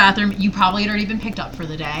use the bathroom. You probably had already been picked up for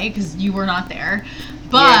the day because you were not there.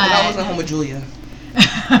 But I wasn't home with Julia.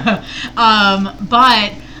 But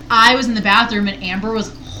I was in the bathroom and Amber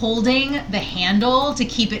was holding the handle to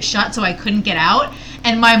keep it shut so I couldn't get out.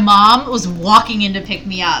 And my mom was walking in to pick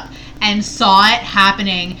me up and saw it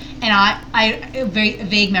happening. And I very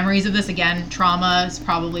vague memories of this again. Trauma is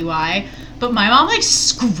probably why. But my mom like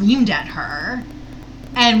screamed at her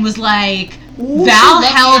and was like, Ooh, Val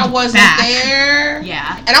held I wasn't back. there.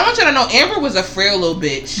 Yeah. And I want you to know, Amber was a frail little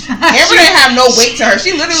bitch. Amber didn't have no weight to her.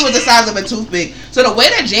 She literally was the size of a toothpick. So the way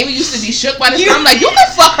that Jamie used to be shook by this time, I'm like, you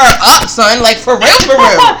can fuck her up, son. Like, for real, for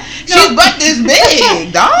real. No. She's but this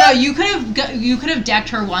big, dog. No, you could have decked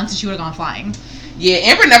her once and she would have gone flying.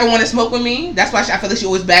 Yeah, Amber never wanted to smoke with me. That's why I feel like she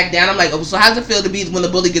always backed down. I'm like, oh, so how's it feel to be when the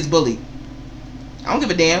bully gets bullied? I don't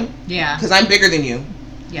give a damn. Yeah. Because I'm bigger than you.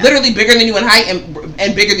 Yeah. Literally bigger than you in height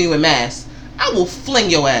and bigger than you in mass. I will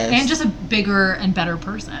fling your ass. And just a bigger and better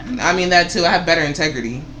person. I mean that too. I have better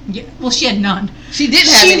integrity. Yeah. Well, she had none. She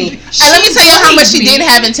didn't have any. Let me tell you how much she did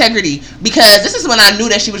have integrity. Because this is when I knew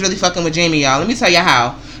that she was really fucking with Jamie, y'all. Let me tell you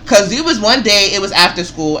how. Because it was one day, it was after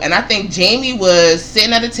school, and I think Jamie was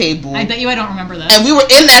sitting at a table. I bet you I don't remember this. And we were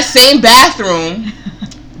in that same bathroom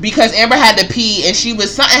because Amber had to pee, and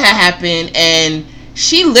something had happened, and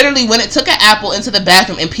she literally went and took an apple into the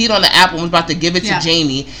bathroom and peed on the apple and was about to give it to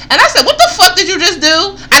Jamie. And I said, what the fuck did you just do?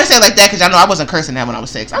 I didn't say it like that because I know I wasn't cursing that when I was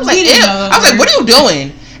 6. I was like, ew. I was like, what are you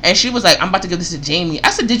doing? And she was like, I'm about to give this to Jamie. I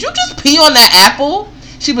said, did you just pee on that apple?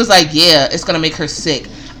 She was like, yeah, it's going to make her sick.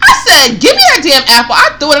 I said, give me that damn apple.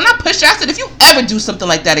 I threw it and I pushed her. I said, if you ever do something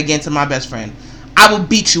like that again to my best friend, I will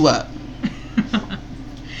beat you up.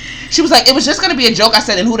 She was like, it was just going to be a joke. I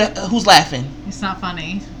said, and who's laughing? It's not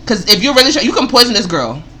funny. Because if you're really sure, you can poison this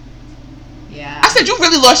girl. Yeah. I said, you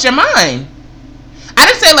really lost your mind. I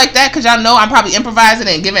didn't say it like that because y'all know I'm probably improvising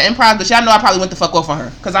and giving improv, but y'all know I probably went the fuck off on her.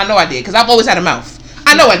 Because I know I did. Because I've always had a mouth.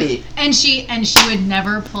 I know I did. And she would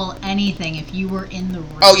never pull anything if you were in the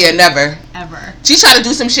room. Oh, yeah, never. Ever. She tried to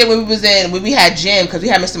do some shit when we had gym, because we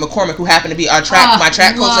had Mr. McCormick, who happened to be my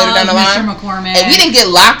track coach later down the line. Mr. McCormick. And we didn't get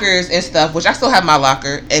lockers and stuff, which I still have my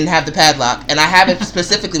locker and have the padlock. And I have it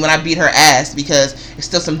specifically when I beat her ass because there's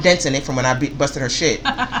still some dents in it from when I busted her shit. She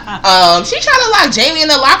tried to lock Jamie in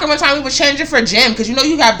the locker one time we were changing for gym, because you know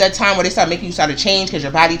you have that time where they start making you start to change because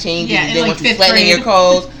your body changes and then once you sweating in your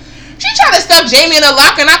clothes. She tried to stuff Jamie in the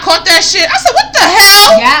locker and I caught that shit. I said, what the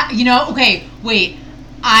hell? Yeah, you know, okay, wait.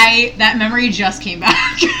 That memory just came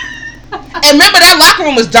back. And remember, that locker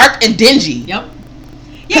room was dark and dingy. Yep.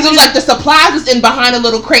 Because it was like the supplies was in behind a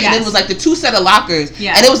little crate, and it was like the 2 set of lockers,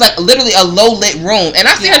 and it was like literally a low lit room. And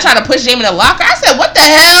I seen her trying to push Jamie in the locker. I said, "What the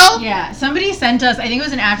hell?" Yeah, somebody sent us. I think it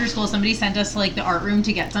was an after school. Somebody sent us to like the art room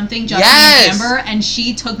to get something. Justin and Amber, and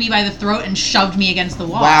she took me by the throat and shoved me against the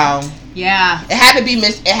wall. Wow. Yeah. It had to be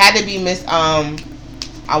Miss.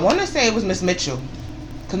 I want to say it was Miss Mitchell,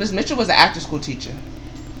 because Miss Mitchell was an after school teacher.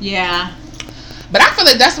 Yeah. But I feel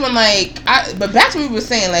like that's when but back to what we were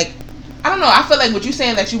saying, like. I don't know. I feel like what you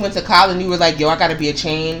saying that you went to college and you were like, yo, I got to be a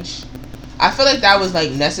change. I feel like that was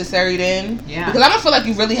like necessary then. Yeah. Because I don't feel like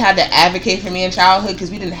you really had to advocate for me in childhood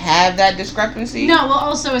because we didn't have that discrepancy. No, well,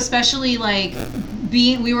 also especially like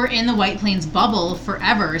we were in the White Plains bubble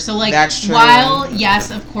forever. So like, That's true. while yes,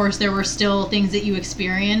 of course, there were still things that you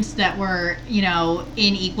experienced that were, you know,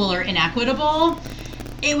 unequal or inequitable.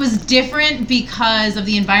 It was different because of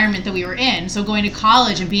the environment that we were in. So going to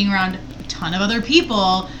college and being around a ton of other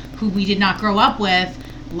people who we did not grow up with,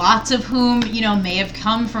 lots of whom, you know, may have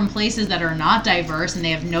come from places that are not diverse and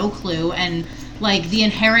they have no clue. And like the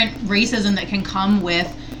inherent racism that can come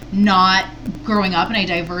with not growing up in a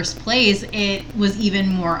diverse place, it was even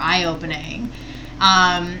more eye-opening.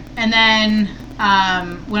 And then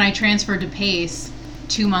when I transferred to Pace,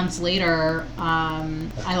 2 months later,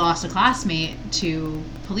 I lost a classmate to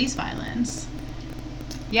police violence.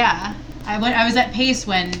 Yeah. I was at Pace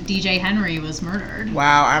when DJ Henry was murdered.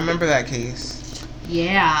 Wow, I remember that case.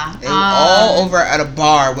 Yeah. It was all over at a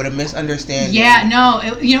bar with a misunderstanding. Yeah,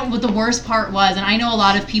 no, you know what the worst part was, and I know a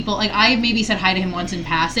lot of people, like I maybe said hi to him once in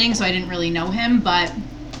passing, so I didn't really know him, but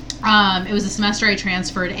it was the semester I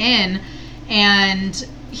transferred in, and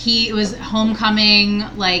it was homecoming,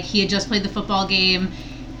 like he had just played the football game.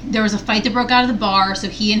 There was a fight that broke out of the bar, so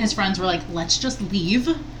he and his friends were like, let's just leave.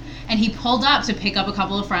 And he pulled up to pick up a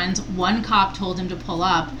couple of friends. One cop told him to pull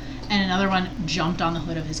up, and another one jumped on the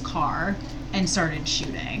hood of his car and started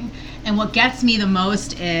shooting. And what gets me the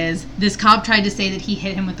most is this cop tried to say that he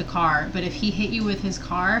hit him with the car, but if he hit you with his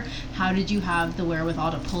car, how did you have the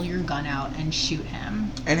wherewithal to pull your gun out and shoot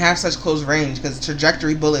him? And have such close range, because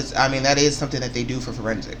trajectory bullets, I mean, that is something that they do for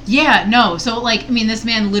forensics. Yeah, no. So, like, I mean, this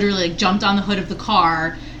man literally like, jumped on the hood of the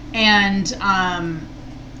car, and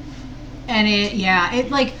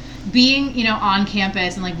it like being, you know, on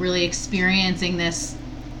campus and like really experiencing this,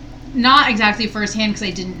 not exactly firsthand because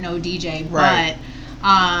I didn't know DJ, right.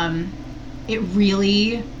 But it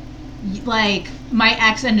really, like, my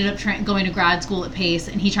ex ended up going to grad school at Pace,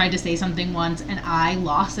 and he tried to say something once, and I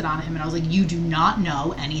lost it on him, and I was like, you do not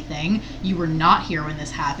know anything. You were not here when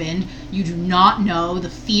this happened. You do not know the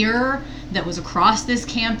fear that was across this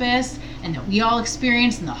campus and that we all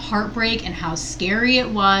experienced, and the heartbreak and how scary it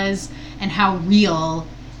was and how real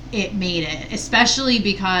it made it, especially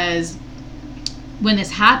because when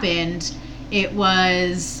this happened, it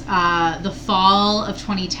was the fall of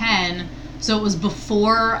 2010, so it was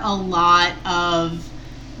before a lot of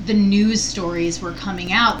the news stories were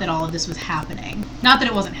coming out that all of this was happening. Not that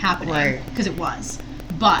it wasn't happening, because it was,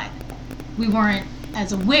 but we weren't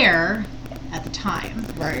as aware at the time.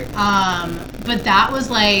 Right. But that was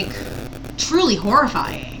like truly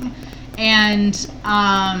horrifying, and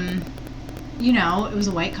you know, it was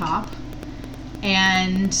a white cop,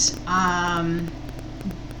 and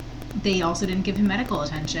they also didn't give him medical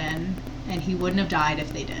attention, and he wouldn't have died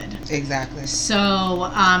if they did. Exactly. So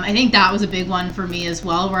I think that was a big one for me as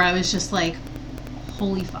well, where I was just like,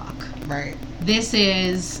 holy fuck. Right. This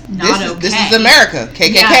is not okay. This is America.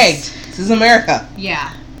 KKK. Yes. This is America.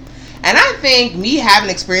 Yeah. And I think me having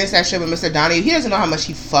experienced that shit with Mr. Donahue, he doesn't know how much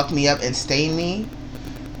he fucked me up and stained me.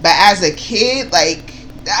 But as a kid, like,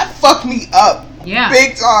 that fucked me up. Yeah.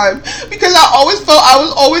 Big time. Because I always felt I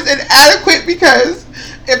was always inadequate, because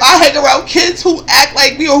if I hang around kids who act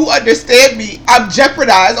like me or who understand me, I'm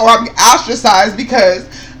jeopardized or I'm ostracized because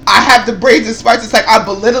I have the brains and smarts. It's like I'm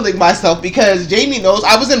belittling myself, because Jamie knows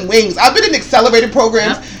I was in wings. I've been in accelerated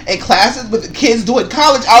programs and classes with kids doing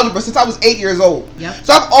college algebra since I was 8 years old. Yep.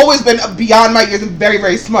 So I've always been beyond my years and very,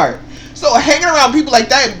 very smart. So hanging around people like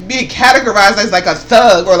that and being categorized as like a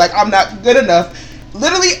thug or like I'm not good enough.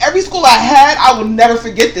 Literally every school I had, I will never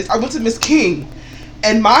forget this. I went to Miss King,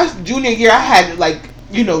 and my junior year I had like,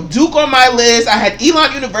 you know, Duke on my list. I had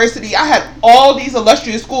Elon University. I had all these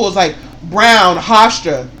illustrious schools like Brown,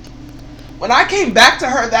 Hofstra. When I came back to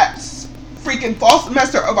her that freaking fall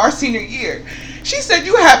semester of our senior year, she said,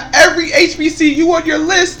 you have every HBCU on your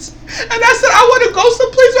list. And I said, I want to go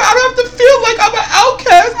someplace where I don't have to feel like I'm an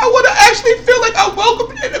outcast. I want to actually feel like I'm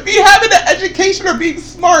welcome, and to be having an education or being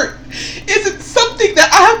smart isn't something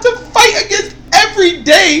that I have to fight against every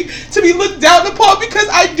day to be looked down upon, because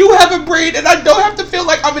I do have a brain and I don't have to feel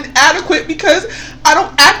like I'm inadequate because I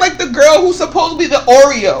don't act like the girl who's supposed to be the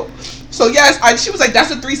Oreo. So yes, she was like,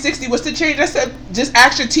 that's a 360. What's the change? I said, just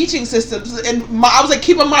ask your teaching systems. And I was like,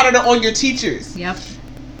 keep a monitor on your teachers. Yep.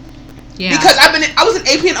 Yeah. Because I was in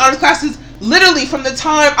AP and honors classes literally from the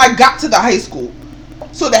time I got to the high school.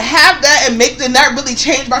 So to have that and that really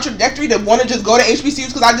changed my trajectory to want to just go to HBCUs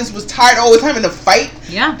because I just was tired of always having to fight.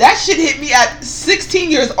 Yeah. That shit hit me at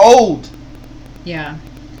 16 years old. Yeah.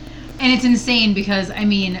 And it's insane because, I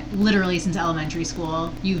mean, literally since elementary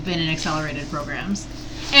school, you've been in accelerated programs.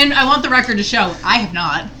 And I want the record to show, I have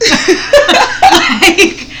not. Like,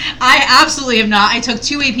 I absolutely have not. I took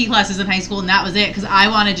 2 AP classes in high school, and that was it, because I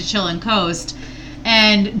wanted to chill and coast.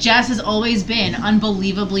 And Jess has always been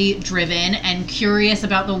unbelievably driven and curious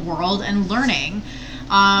about the world and learning.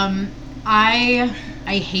 I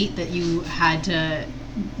hate that you had to,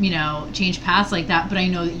 change paths like that, but I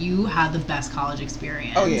know that you had the best college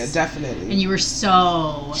experience. Oh yeah, definitely. And you were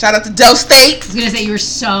so... Shout out to Del State. I was going to say, you were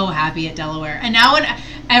so happy at Delaware. And now when...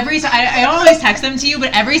 I don't always text them to you,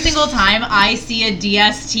 but every single time I see a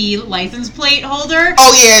DST license plate holder,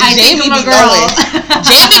 oh yeah, Jamie be knowing.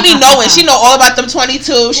 Jamie be knowing. She know all about them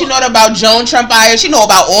 22. She know about Joan Trump-Iyer. She know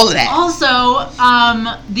about all of that. Also,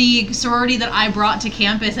 the sorority that I brought to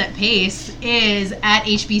campus at Pace is at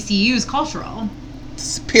HBCU's cultural.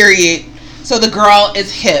 Period. So the girl is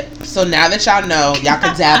hip. So now that y'all know, y'all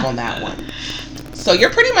can dab on that one. So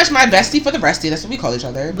you're pretty much my bestie for the restie. That's what we call each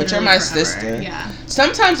other. But Literally you're my forever. sister. Yeah.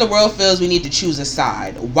 Sometimes the world feels we need to choose a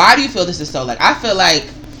side. Why do you feel this is so? Like, I feel like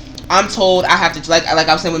I'm told I have to, like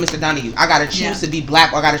I was saying with Mr. Donahue, I gotta choose to be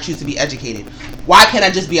black or I gotta choose to be educated. Why can't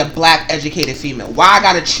I just be a black educated female? Why I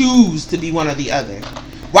gotta choose to be one or the other?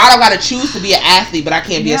 Why do I gotta choose to be an athlete but I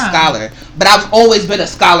can't be a scholar? But I've always been a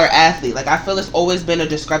scholar athlete. Like, I feel it's always been a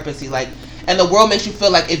discrepancy. Like, and the world makes you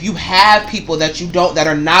feel like if you have people that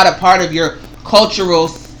are not a part of your cultural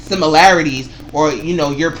similarities, or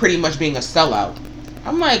you're pretty much being a sellout.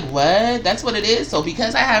 I'm like, what? That's what it is? So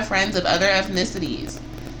because I have friends of other ethnicities,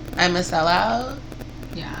 I'm a sellout?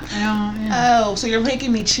 Yeah, I don't. Yeah. Oh, so you're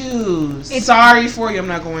making me choose. Sorry for you, I'm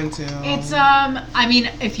not going to. It's I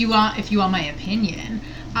mean, if you want my opinion,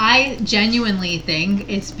 I genuinely think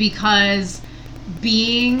it's because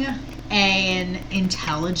being an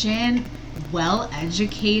intelligent,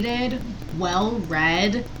 well-educated,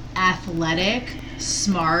 well-read, athletic,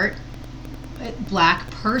 smart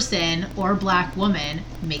black person or black woman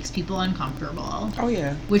makes people uncomfortable. Oh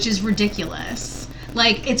yeah. Which is ridiculous.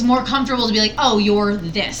 Like, it's more comfortable to be like, oh, you're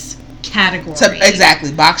this category.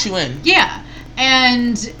 Exactly. Box you in. Yeah.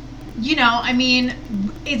 And, I mean,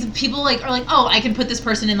 it's people are like, oh, I can put this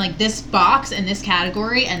person in like this box and this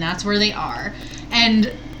category and that's where they are.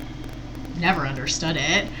 And never understood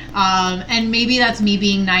it. And maybe that's me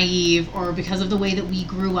being naive or because of the way that we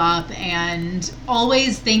grew up and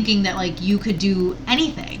always thinking that like you could do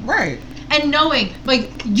anything. Right. And knowing, like,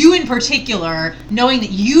 you in particular, knowing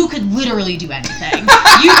that you could literally do anything.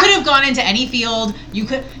 You could have gone into any field.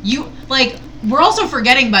 We're also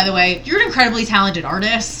forgetting, by the way, you're an incredibly talented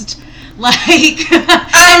artist. Like, have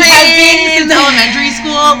been since elementary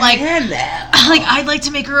school. Like, I'd like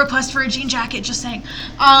to make a request for a jean jacket, just saying.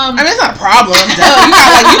 I mean, it's not a problem. Duh.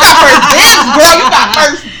 You got first dibs, girl. You got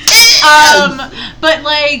first dibs. But,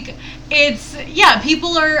 like, it's,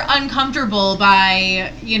 people are uncomfortable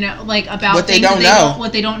by, about what they don't know.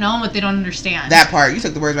 What they don't know and what they don't understand. That part. You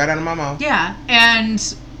took the words right out of my mouth. Yeah. And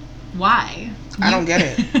why? I don't get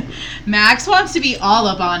it. Max wants to be all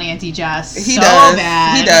up on Auntie Jess. He so does.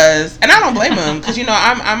 bad. He does. And I don't blame him because,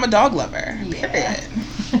 I'm a dog lover. Yeah.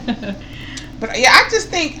 Period. But yeah, I just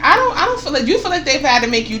think I don't feel like, do you feel like they've had to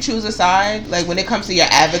make you choose a side, like when it comes to your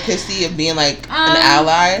advocacy of being like an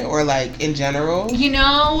ally or like in general?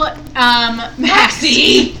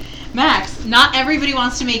 Maxie, Max, not everybody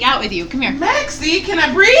wants to make out with you. Come here, Maxie. Can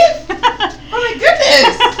I breathe? Oh my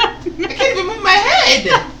goodness, I can't even move my head.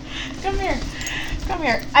 Come here.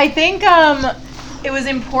 I think it was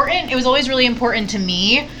important. It was always really important to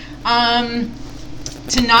me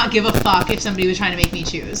to not give a fuck if somebody was trying to make me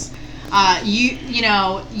choose.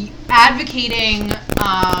 Advocating,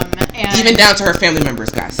 and even down to her family members,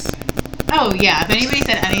 guys. Oh yeah, if anybody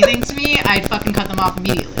said anything to me, I'd fucking cut them off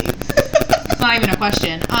immediately. It's not even a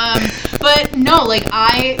question. But no, like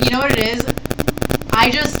you know what it is?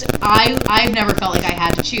 I've never felt like I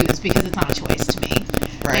had to choose because it's not a choice to me.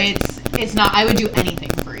 Right. It's not. I would do anything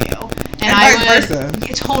for you, and vice versa.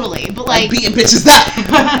 Yeah, totally. But like beating bitches up.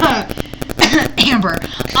 Amber.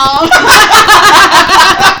 I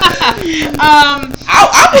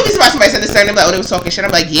would be surprised if somebody said this and like, oh, they was talking shit.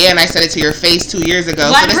 I'm like, yeah, and I said it to your face 2 years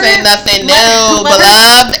ago. So this ain't nothing new,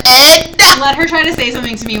 beloved. Let her try to say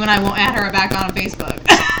something to me when I won't add her back on Facebook.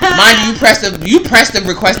 Mind you, pressed to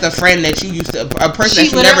request a friend that you used to, a person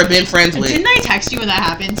that you've never been friends with. Didn't I text you when that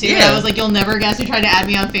happened too? Yeah. I was like, you'll never guess who tried to add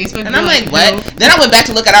me on Facebook. And I'm like, what? No. Then I went back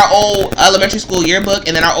to look at our old elementary school yearbook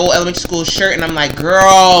and then our old elementary school shirt, and I'm like,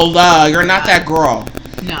 girl, you're not that girl.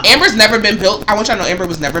 No. Amber's never been built. I want y'all to know Amber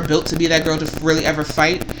was never built to be that girl to really ever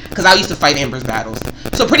fight. Because I used to fight Amber's battles.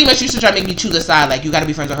 So pretty much you should try to make me choose a side. Like, you got to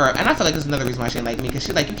be friends with her. And I feel like there's another reason why she didn't like me. Because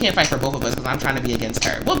she's like, you can't fight for both of us because I'm trying to be against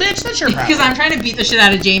her. Well, bitch, that's your problem. Because I'm trying to beat the shit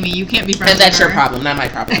out of Jamie. You can't be friends with her. And that's your problem, not my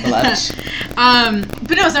problem, beloved.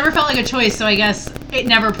 But no, it's never felt like a choice. So I guess it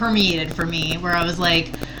never permeated for me where I was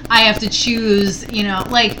like, I have to choose,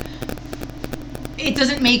 like... it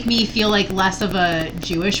doesn't make me feel like less of a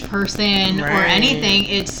Jewish person or anything.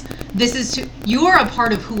 You're a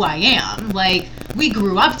part of who I am. Like, we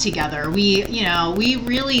grew up together. We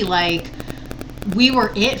really, like, we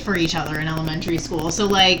were it for each other in elementary school. So,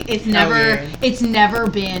 like, it's never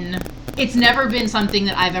been something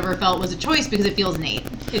that I've ever felt was a choice because it feels innate.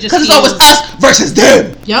 It just because it's always us versus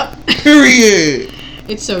them. Yep. Period.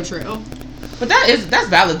 It's so true. But that's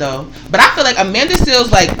valid though. But I feel like Amanda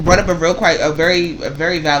Seales like brought up a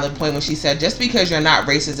very valid point when she said just because you're not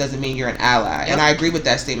racist doesn't mean you're an ally. Yep. And I agree with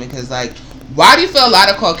that statement because like, why do you feel a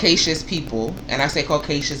lot of Caucasian people, and I say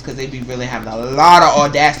Caucasians because they be really having a lot of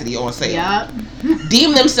audacity on sale,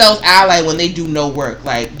 deem themselves ally when they do no work?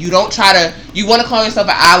 Like, you want to call yourself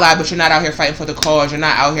an ally, but you're not out here fighting for the cause. You're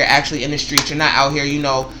not out here actually in the streets. You're not out here,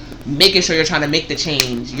 making sure you're trying to make the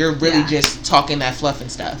change. You're really just talking that fluff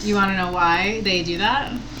and stuff. You want to know why they do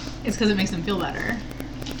that? It's because it makes them feel better.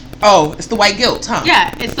 Oh, it's the white guilt, huh?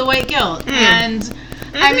 Yeah, it's the white guilt. And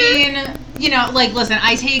I mean, like, listen,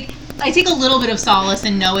 I take a little bit of solace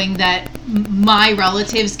in knowing that my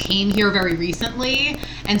relatives came here very recently,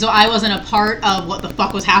 and so I wasn't a part of what the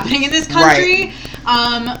fuck was happening in this country.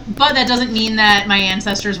 Right. But that doesn't mean that my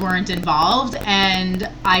ancestors weren't involved, and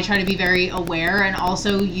I try to be very aware and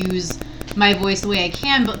also use my voice the way I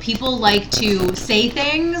can, but people like to say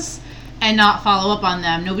things and not follow up on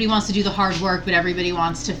them. Nobody wants to do the hard work, but everybody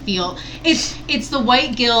wants to feel... It's the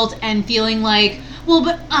white guilt and feeling like, well,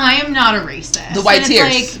 but I am not a racist. The white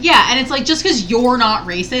tears. Like, yeah, and it's like, just because you're not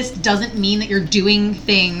racist doesn't mean that you're doing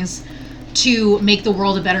things to make the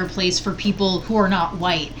world a better place for people who are not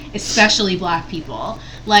white, especially black people.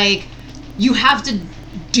 Like, you have to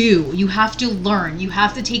learn, you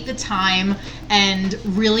have to take the time and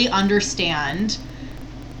really understand.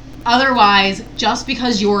 Otherwise, just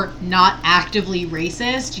because you're not actively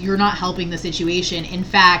racist, you're not helping the situation. In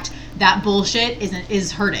fact, that bullshit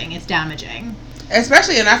is hurting, it's damaging.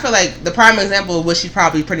 Especially, and I feel like the prime example of what she's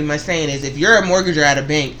probably pretty much saying is if you're a mortgager at a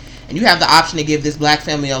bank and you have the option to give this black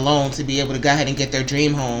family a loan to be able to go ahead and get their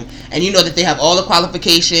dream home, and you know that they have all the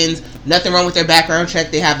qualifications, nothing wrong with their background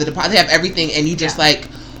check, they have the deposit, they have everything, and you just like,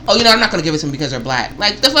 oh, I'm not going to give it to them because they're black.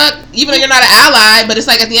 Like, the fuck? Even though you're not an ally, but it's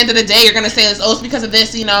like at the end of the day, you're going to say this, oh, it's because of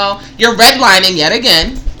this, you're redlining yet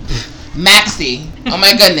again. Maxie. Oh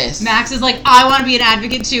my goodness. Max is like, I want to be an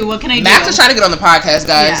advocate too. What can I do? Max is trying to get on the podcast,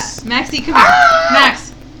 guys. Yeah. Maxie, come here.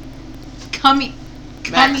 Max. Come here.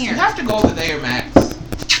 Max, you have to go over there, Max.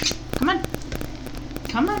 Come on.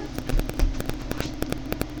 Come on.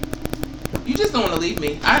 You just don't want to leave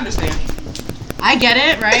me. I understand. I get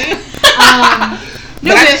it, right?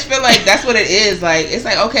 But I just feel like that's what it is. Like, it's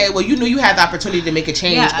like, okay, well, you knew you had the opportunity to make a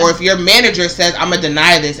change. Yeah. Or if your manager says, I'm going to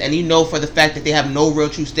deny this, and you know for the fact that they have no real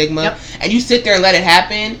true stigma, and you sit there and let it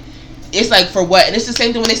happen, it's like, for what? And it's the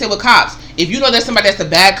same thing when they say with cops. If you know there's somebody that's a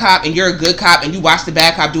bad cop and you're a good cop and you watch the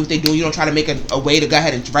bad cop do what they do, you don't try to make a way to go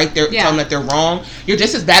ahead and tell them that they're wrong, you're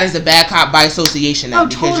just as bad as the bad cop by association now,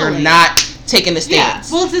 because you're not taking the stance.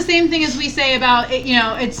 Yeah. Well, it's the same thing as we say about it,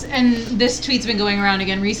 and this tweet's been going around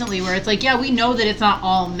again recently where it's like, yeah, we know that it's not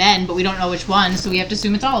all men, but we don't know which ones, so we have to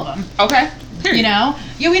assume it's all of them. Okay. Period. Yeah,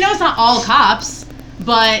 we know it's not all cops,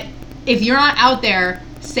 but if you're not out there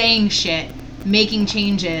saying shit, making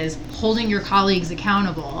changes, holding your colleagues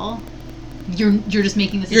accountable, you're just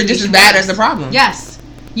making the situation You're just as bad as the problem. Yes.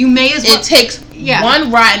 You may as well. It takes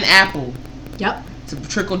one rotten apple. Yep. To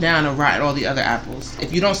trickle down and rot all the other apples.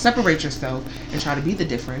 If you don't separate yourself and try to be the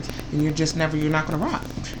difference, then you're not going to rot.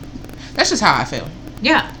 That's just how I feel.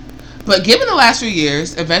 Yeah. But given the last few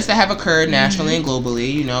years, events that have occurred nationally and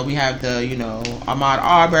globally, we have the, Ahmaud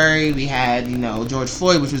Arbery, we had, George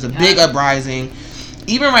Floyd, which was a big uprising.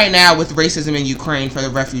 Even right now with racism in Ukraine for the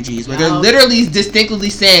refugees, where they're literally distinctly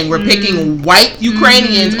saying we're picking white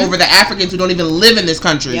Ukrainians over the Africans who don't even live in this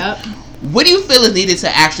country. Yep. What do you feel is needed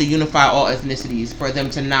to actually unify all ethnicities for them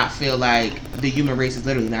to not feel like the human race is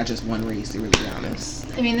literally not just one race, to really be honest?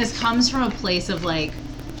 I mean, this comes from a place of, like,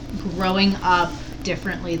 growing up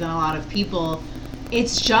differently than a lot of people.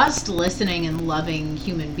 It's just listening and loving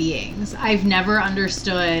human beings. I've never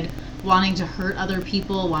understood wanting to hurt other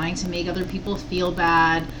people, wanting to make other people feel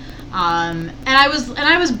bad. And I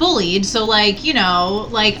was bullied, so, like,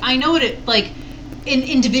 I know what it, like,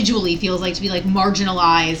 individually feels like to be like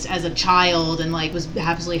marginalized as a child and like was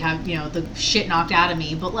absolutely have the shit knocked out of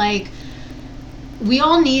me, but like we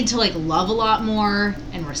all need to like love a lot more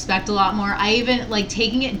and respect a lot more. I even like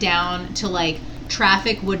taking it down to like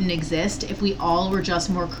traffic wouldn't exist if we all were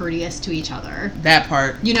just more courteous to each other. That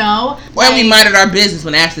part, well, like, we minded our business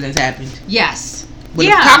when accidents happened. Yes. When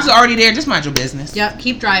the cops are already there, just mind your business. Yep,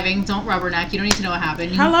 keep driving. Don't rubberneck. You don't need to know what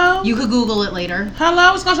happened. Hello? You could Google it later.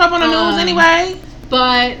 Hello? It's going to show up on the news anyway.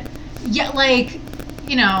 But yeah, like,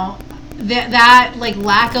 you know, that like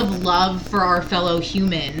lack of love for our fellow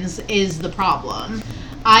humans is the problem.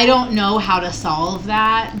 I don't know how to solve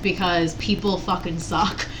that because people fucking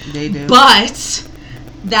suck. They do. But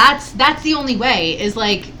that's the only way, is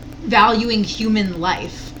like valuing human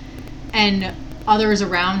life and others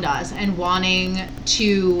around us and wanting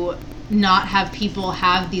to not have people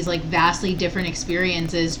have these like vastly different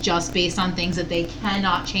experiences just based on things that they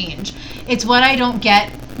cannot change. It's what I don't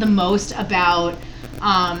get the most about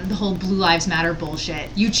the whole Blue Lives Matter bullshit.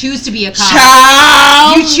 You choose to be a cop.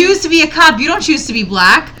 Child. You choose to be a cop. You don't choose to be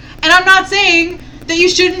black. And I'm not saying that you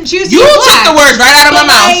shouldn't choose to You be black. took the words right out of my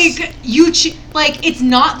mouth. Like, it's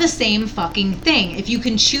not the same fucking thing. If you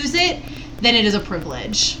can choose it, then it is a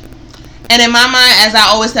privilege. And in my mind, as I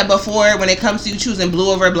always said before, when it comes to you choosing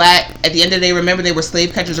blue over black, at the end of the day, remember they were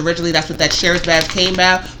slave catchers originally. That's what that sheriff's badge came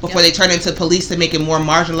about before they turned into police to make it more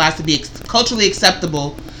marginalized, to be culturally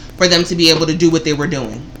acceptable for them to be able to do what they were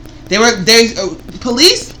doing.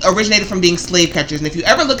 Police originated from being slave catchers, and if you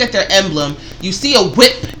ever look at their emblem, you see a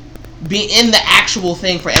whip be in the actual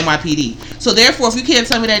thing for NYPD. So therefore, if you can't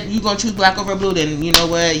tell me that you're gonna choose black over blue, then you know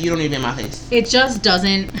what? You don't need to be in my face. It just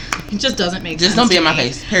doesn't make sense. Just don't be in my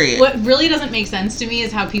face. Period. What really doesn't make sense to me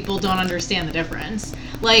is how people don't understand the difference.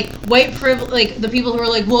 Like white privilege, like the people who are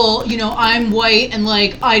like, well, you know, I'm white and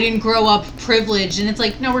like I didn't grow up privileged, and it's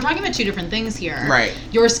like, no, we're talking about two different things here. Right.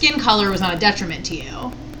 Your skin color was not a detriment to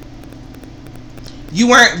you. You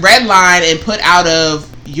weren't redlined and put out of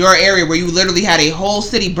your area where you literally had a whole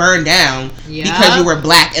city burned down because you were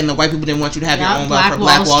black and the white people didn't want you to have your own wealth for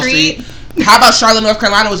Black Wall Street. How about Charlotte, North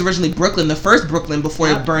Carolina was originally Brooklyn, the first Brooklyn before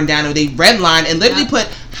it burned down, and they redlined and literally put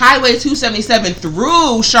Highway 277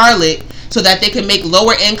 through Charlotte so that they can make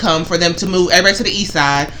lower income for them to move everybody to the east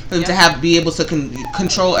side for them to be able to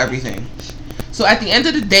control everything. So at the end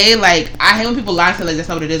of the day, like, I hate when people lie and say like that's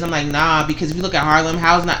not what it is. I'm like, nah, because if you look at Harlem,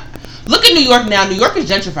 look at New York now. New York is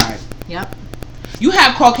gentrified. Yep. You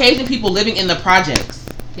have Caucasian people living in the projects.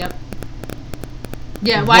 Yep.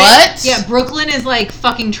 Yeah, what? Yeah, Brooklyn is like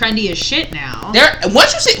fucking trendy as shit now.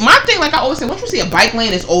 Once you see, my thing, like I always say, once you see a bike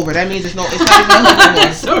lane, it's over. That means it's not even a hood anymore.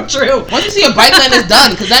 That's so true. Once you see a bike lane, it's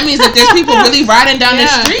done, because that means that there's people really riding down the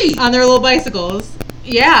street on their little bicycles.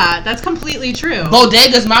 Yeah, that's completely true.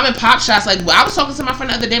 Bodegas, mom and pop shops. Like, I was talking to my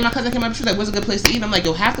friend the other day. My cousin came up. She was like, "What's a good place to eat?" I'm like,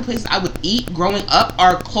 "Yo, half the places I would eat growing up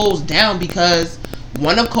are closed down because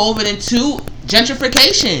one of COVID and two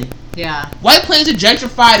gentrification." Yeah. White Plains are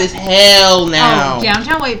gentrified as hell now. Oh,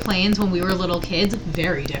 downtown White Plains when we were little kids,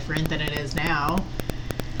 very different than it is now.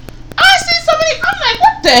 I see somebody, I'm like,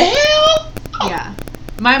 what the hell? Oh. Yeah.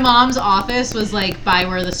 My mom's office was like by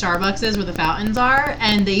where the Starbucks is, where the fountains are,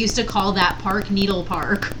 and they used to call that park Needle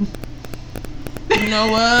Park. You know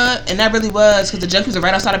what? And that really was, because the junkies are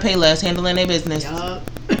right outside of Payless handling their business. Yup.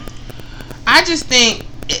 I just think,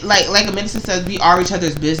 like Amanda says, we are each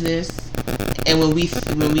other's business. And when we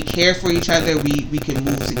care for each other, we can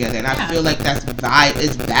move together. And I feel like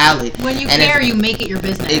it's valid. When you care, you make it your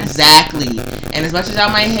business. Exactly. And as much as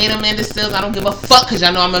y'all might hate Amanda Seales, I don't give a fuck, because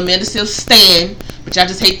y'all know I'm Amanda Seales stan. But y'all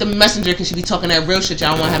just hate the messenger because she be talking that real shit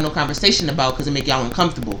y'all don't want to have no conversation about because it make y'all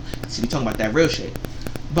uncomfortable. She be talking about that real shit.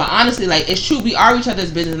 But honestly, like, it's true. We are each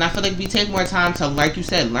other's business. And I feel like we take more time to, like you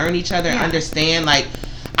said, learn each other and understand, like,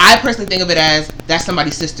 I personally think of it as that's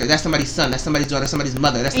somebody's sister, that's somebody's son, that's somebody's daughter, somebody's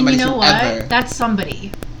mother, that's somebody's whoever. And you know what? That's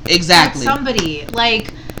somebody. Exactly. That's somebody.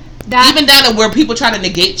 Like, that. Even down to where people try to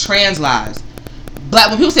negate trans lives.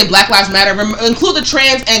 When people say Black Lives Matter, include the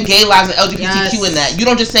trans and gay lives and LGBTQ in that. You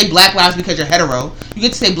don't just say Black lives because you're hetero. You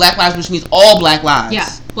get to say Black lives, which means all Black lives. Yeah.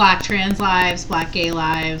 Black trans lives, Black gay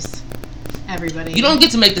lives, everybody. You don't get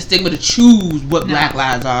to make the stigma to choose what Black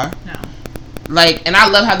lives are. No. Like, and I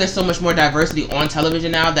love how there's so much more diversity on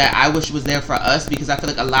television now that I wish was there for us, because I feel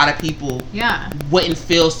like a lot of people wouldn't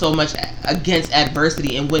feel so much against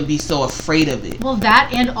adversity and wouldn't be so afraid of it. Well, that,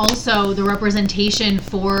 and also the representation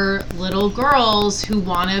for little girls who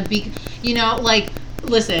want to be, you know, like,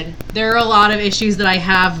 listen, there are a lot of issues that I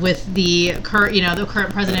have with the current, you know, the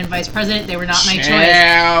current president and vice president. They were not my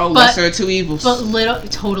choice. Lesser of two evils.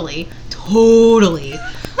 But totally.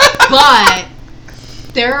 But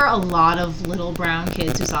there are a lot of little brown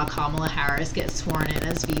kids who saw Kamala Harris get sworn in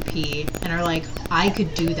as VP and are like, I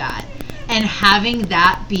could do that. And having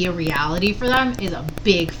that be a reality for them is a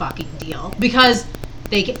big fucking deal. Because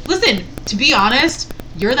listen, to be honest,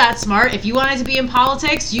 you're that smart. If you wanted to be in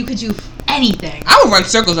politics, you could do anything. I would run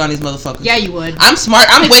circles on these motherfuckers. Yeah, you would. I'm smart.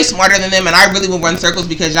 I'm way smarter than them, and I really would run circles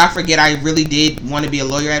because y'all forget I really did want to be a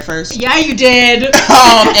lawyer at first. Yeah, you did. And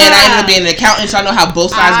I ended up being an accountant, so I know how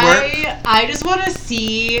both sides work. I just want to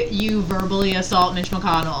see you verbally assault Mitch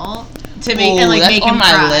McConnell. to make and like that's make on him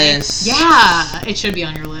my cry. list. Yeah, it should be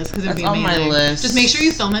on your list because it'd be That's on amazing. my list. Just make sure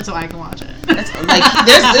you film it so I can watch it. That's, like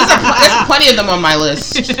there's plenty of them on my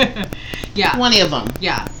list. Yeah, plenty of them.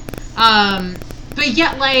 Yeah, but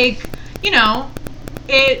yet like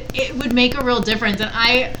it would make a real difference, and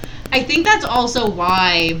I think that's also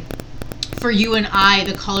why for you and I,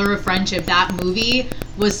 The Color of Friendship, that movie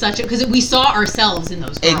was such a because we saw ourselves in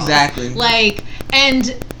those girls. Exactly. Like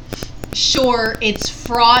and. Sure, it's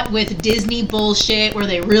fraught with Disney bullshit where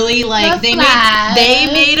they really they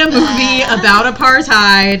made a movie about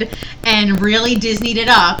apartheid and really Disneyed it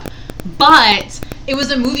up, but it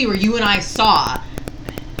was a movie where you and I saw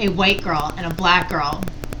a white girl and a black girl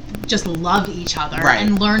just love each other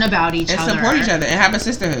and learn about each other and support each other and have a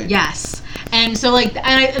sisterhood. Yes. And so and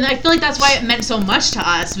I feel like that's why it meant so much to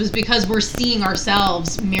us was because we're seeing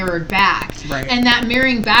ourselves mirrored back. Right. And that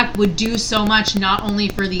mirroring back would do so much not only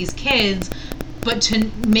for these kids, but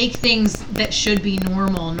to make things that should be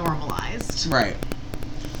normalized. Right.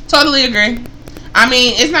 Totally agree. I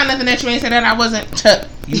mean, it's not nothing that you ain't said that I wasn't.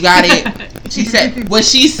 You got it. She said what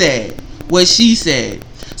she said. What she said.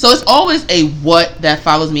 So it's always a what that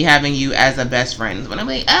follows me having you as a best friend. When I'm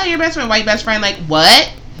like, oh, your best friend, white best friend, like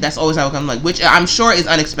what? That's always how it comes, like, which I'm sure is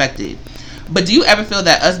unexpected. But do you ever feel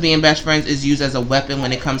that us being best friends is used as a weapon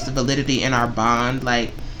when it comes to validity in our bond?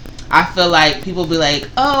 Like, I feel like people be like,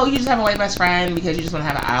 oh, you just have a white best friend because you just want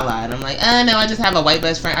to have an ally. And I'm like, no, I just have a white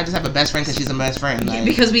best friend. I just have a best friend because she's a best friend. Like,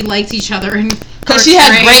 because we liked each other. Because she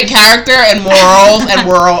has great character and morals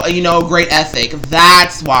and great ethic.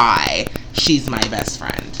 That's why she's my best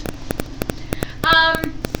friend.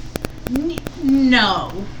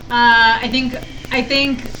 No. I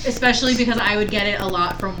think especially because I would get it a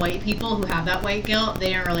lot from white people who have that white guilt. They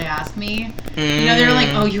didn't really ask me. They're like,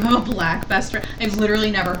 oh, you have a black best friend. I've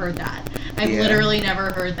literally never heard that.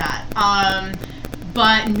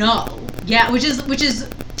 But no. Yeah, which is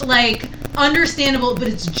like understandable, but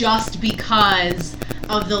it's just because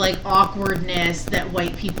of the like awkwardness that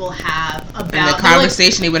white people have about and the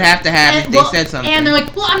conversation they would have to have if they said something. And they're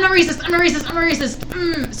like, well, I'm not racist.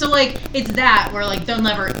 So like it's that where like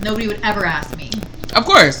nobody would ever ask me. Of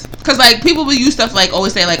course, because like people will use stuff like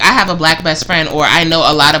always say like I have a black best friend or I know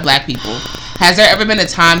a lot of black people. Has there ever been a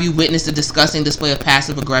time you witnessed a disgusting display of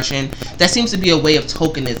passive aggression? That seems to be a way of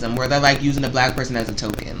tokenism where they're like using a black person as a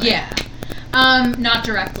token. Like, yeah. Not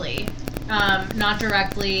directly.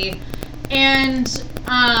 And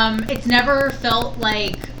it's never felt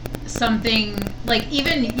like something like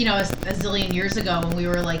even a zillion years ago when we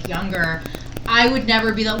were like younger, I would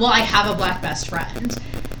never be like, well, I have a black best friend.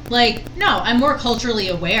 Like, no, I'm more culturally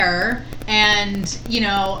aware, and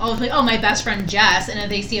I'll be like, oh, my best friend Jess, and if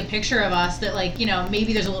they see a picture of us that like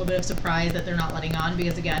maybe there's a little bit of surprise that they're not letting on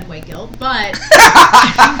because again, white guilt, but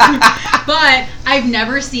but I've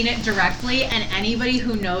never seen it directly, and anybody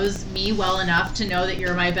who knows me well enough to know that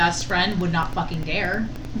you're my best friend would not fucking dare.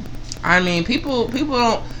 I mean, people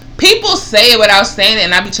say it without saying it,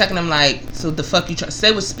 and I be checking them like, so the fuck you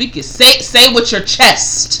say with speakers, say with your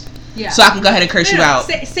chest. Yeah. So I can go ahead and curse you out.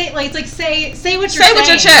 Say what you're saying. Say with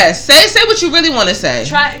your chest. Say what you really want to say.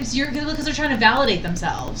 Because they're trying to validate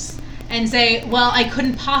themselves and say, well, I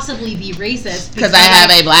couldn't possibly be racist because I have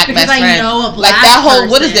a black best friend. I know a black like that whole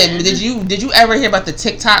person. What is it? Did you ever hear about the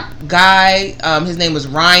TikTok guy? His name was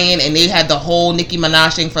Ryan, and they had the whole Nicki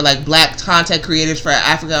Minaj thing for like black content creators for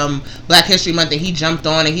Africa Black History Month, and he jumped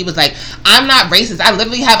on and he was like, I'm not racist. I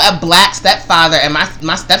literally have a black stepfather, and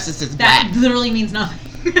my stepsister's black. That literally means nothing.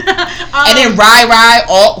 And then Rai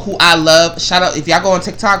Alt, who I love, shout out if y'all go on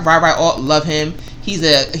TikTok, Rai Alt, love him. He's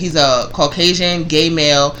a Caucasian gay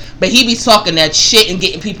male, but he be talking that shit and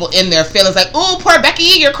getting people in their feelings like, ooh, poor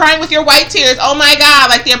Becky, you're crying with your white tears. Oh my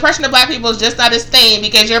god, like the oppression of black people is just not his thing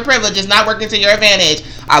because your privilege is not working to your advantage.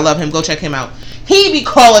 I love him. Go check him out. He be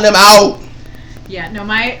calling them out. Yeah, no,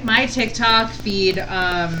 my TikTok feed,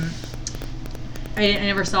 I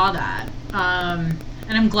never saw that, and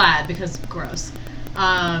I'm glad because gross.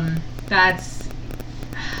 That's.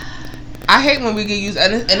 I hate when we get used,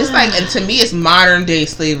 and it's like, and to me, it's modern day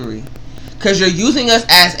slavery, because you're using us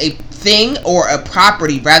as a thing or a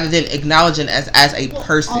property rather than acknowledging us as a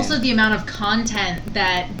person. Also, the amount of content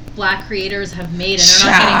that black creators have made and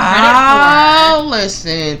they're not getting credit for.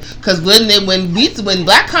 Listen, because when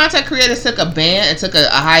black content creators took a ban and took a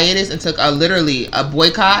hiatus and took literally a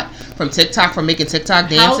boycott from TikTok for making TikTok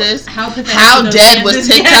dances, how dead was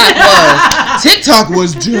TikTok was. TikTok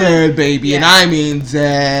was dead, baby, yeah. And I mean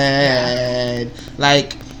dead,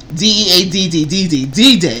 like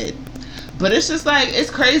DEADDDD dead. But it's just like, it's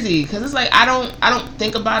crazy because it's like I don't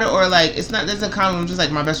think about it, or like it's not, doesn't come. I'm just like,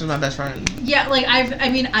 my best friend's my best friend. Yeah, like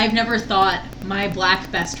I've never thought my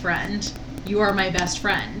black best friend. You are my best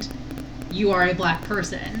friend. You are a black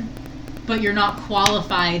person, but you're not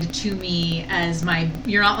qualified to me as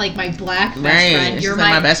you're not like my black best friend. It's You're like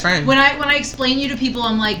my best friend. When I explain you to people,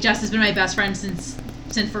 I'm like, Jess has been my best friend since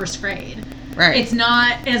first grade. Right. It's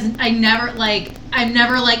not as I'm never like,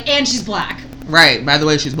 and she's black. Right. By the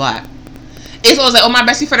way, she's black. It's always like, oh, my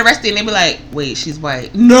bestie for the rest of the day, and they be like, wait, she's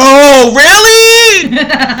white. No, really?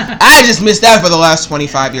 I just missed that for the last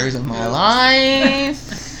 25 years of my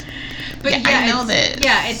life. But yeah, I know this.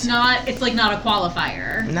 Yeah, it's not a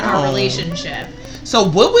qualifier in our relationship. So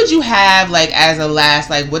what would you have, like, as a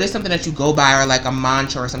last, like, what is something that you go by, or like a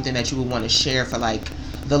mantra or something that you would want to share for, like,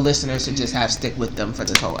 the listeners to just have stick with them for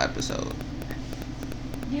this whole episode?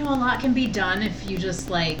 You know, a lot can be done if you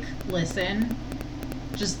just, like, listen.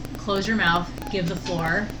 Just close your mouth, give the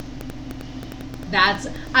floor.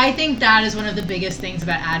 I think that is one of the biggest things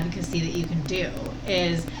about advocacy that you can do,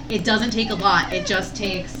 is it doesn't take a lot. It just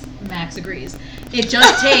takes, Max agrees, it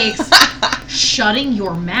just takes shutting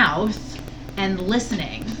your mouth and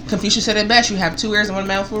listening. Confucius said it best, you have 2 ears and 1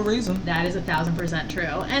 mouth for a reason. That is 1,000% true.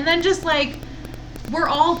 And then just like, we're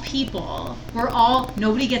all people.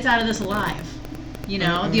 Nobody gets out of this alive. You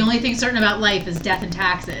know, the only thing certain about life is death and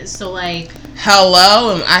taxes. So, like...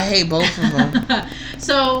 Hello? And I hate both of them.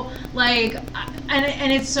 So, like...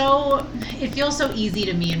 And it's so... It feels so easy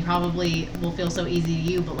to me, and probably will feel so easy to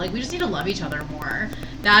you, but, like, we just need to love each other more.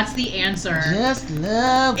 That's the answer. Just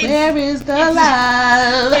love. Where is the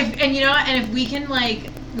love? And, you know, and if we can, like,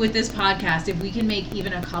 with this podcast, if we can make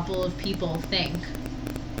even a couple of people think,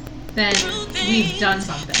 then we've done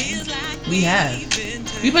something. We have.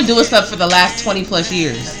 We've been doing stuff for the last 20 plus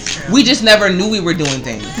years. We just never knew we were doing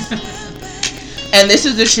things. And this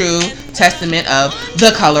is the true testament of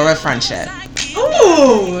the color of friendship.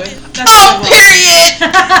 Ooh! Period!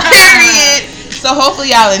 Period! So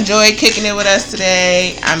hopefully y'all enjoyed kicking it with us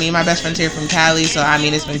today. I mean, my best friend's here from Cali, so I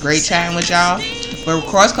mean, it's been great chatting with y'all. For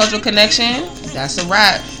Cross-Cultural Connection, that's a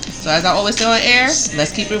wrap. So as I always say on air,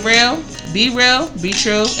 let's keep it real, be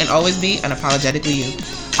true, and always be unapologetically you.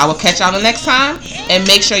 I will catch y'all the next time, and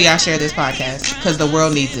make sure y'all share this podcast, because the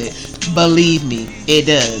world needs it. Believe me, it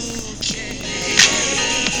does.